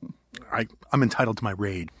 I'm entitled to my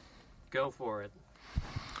raid. Go for it.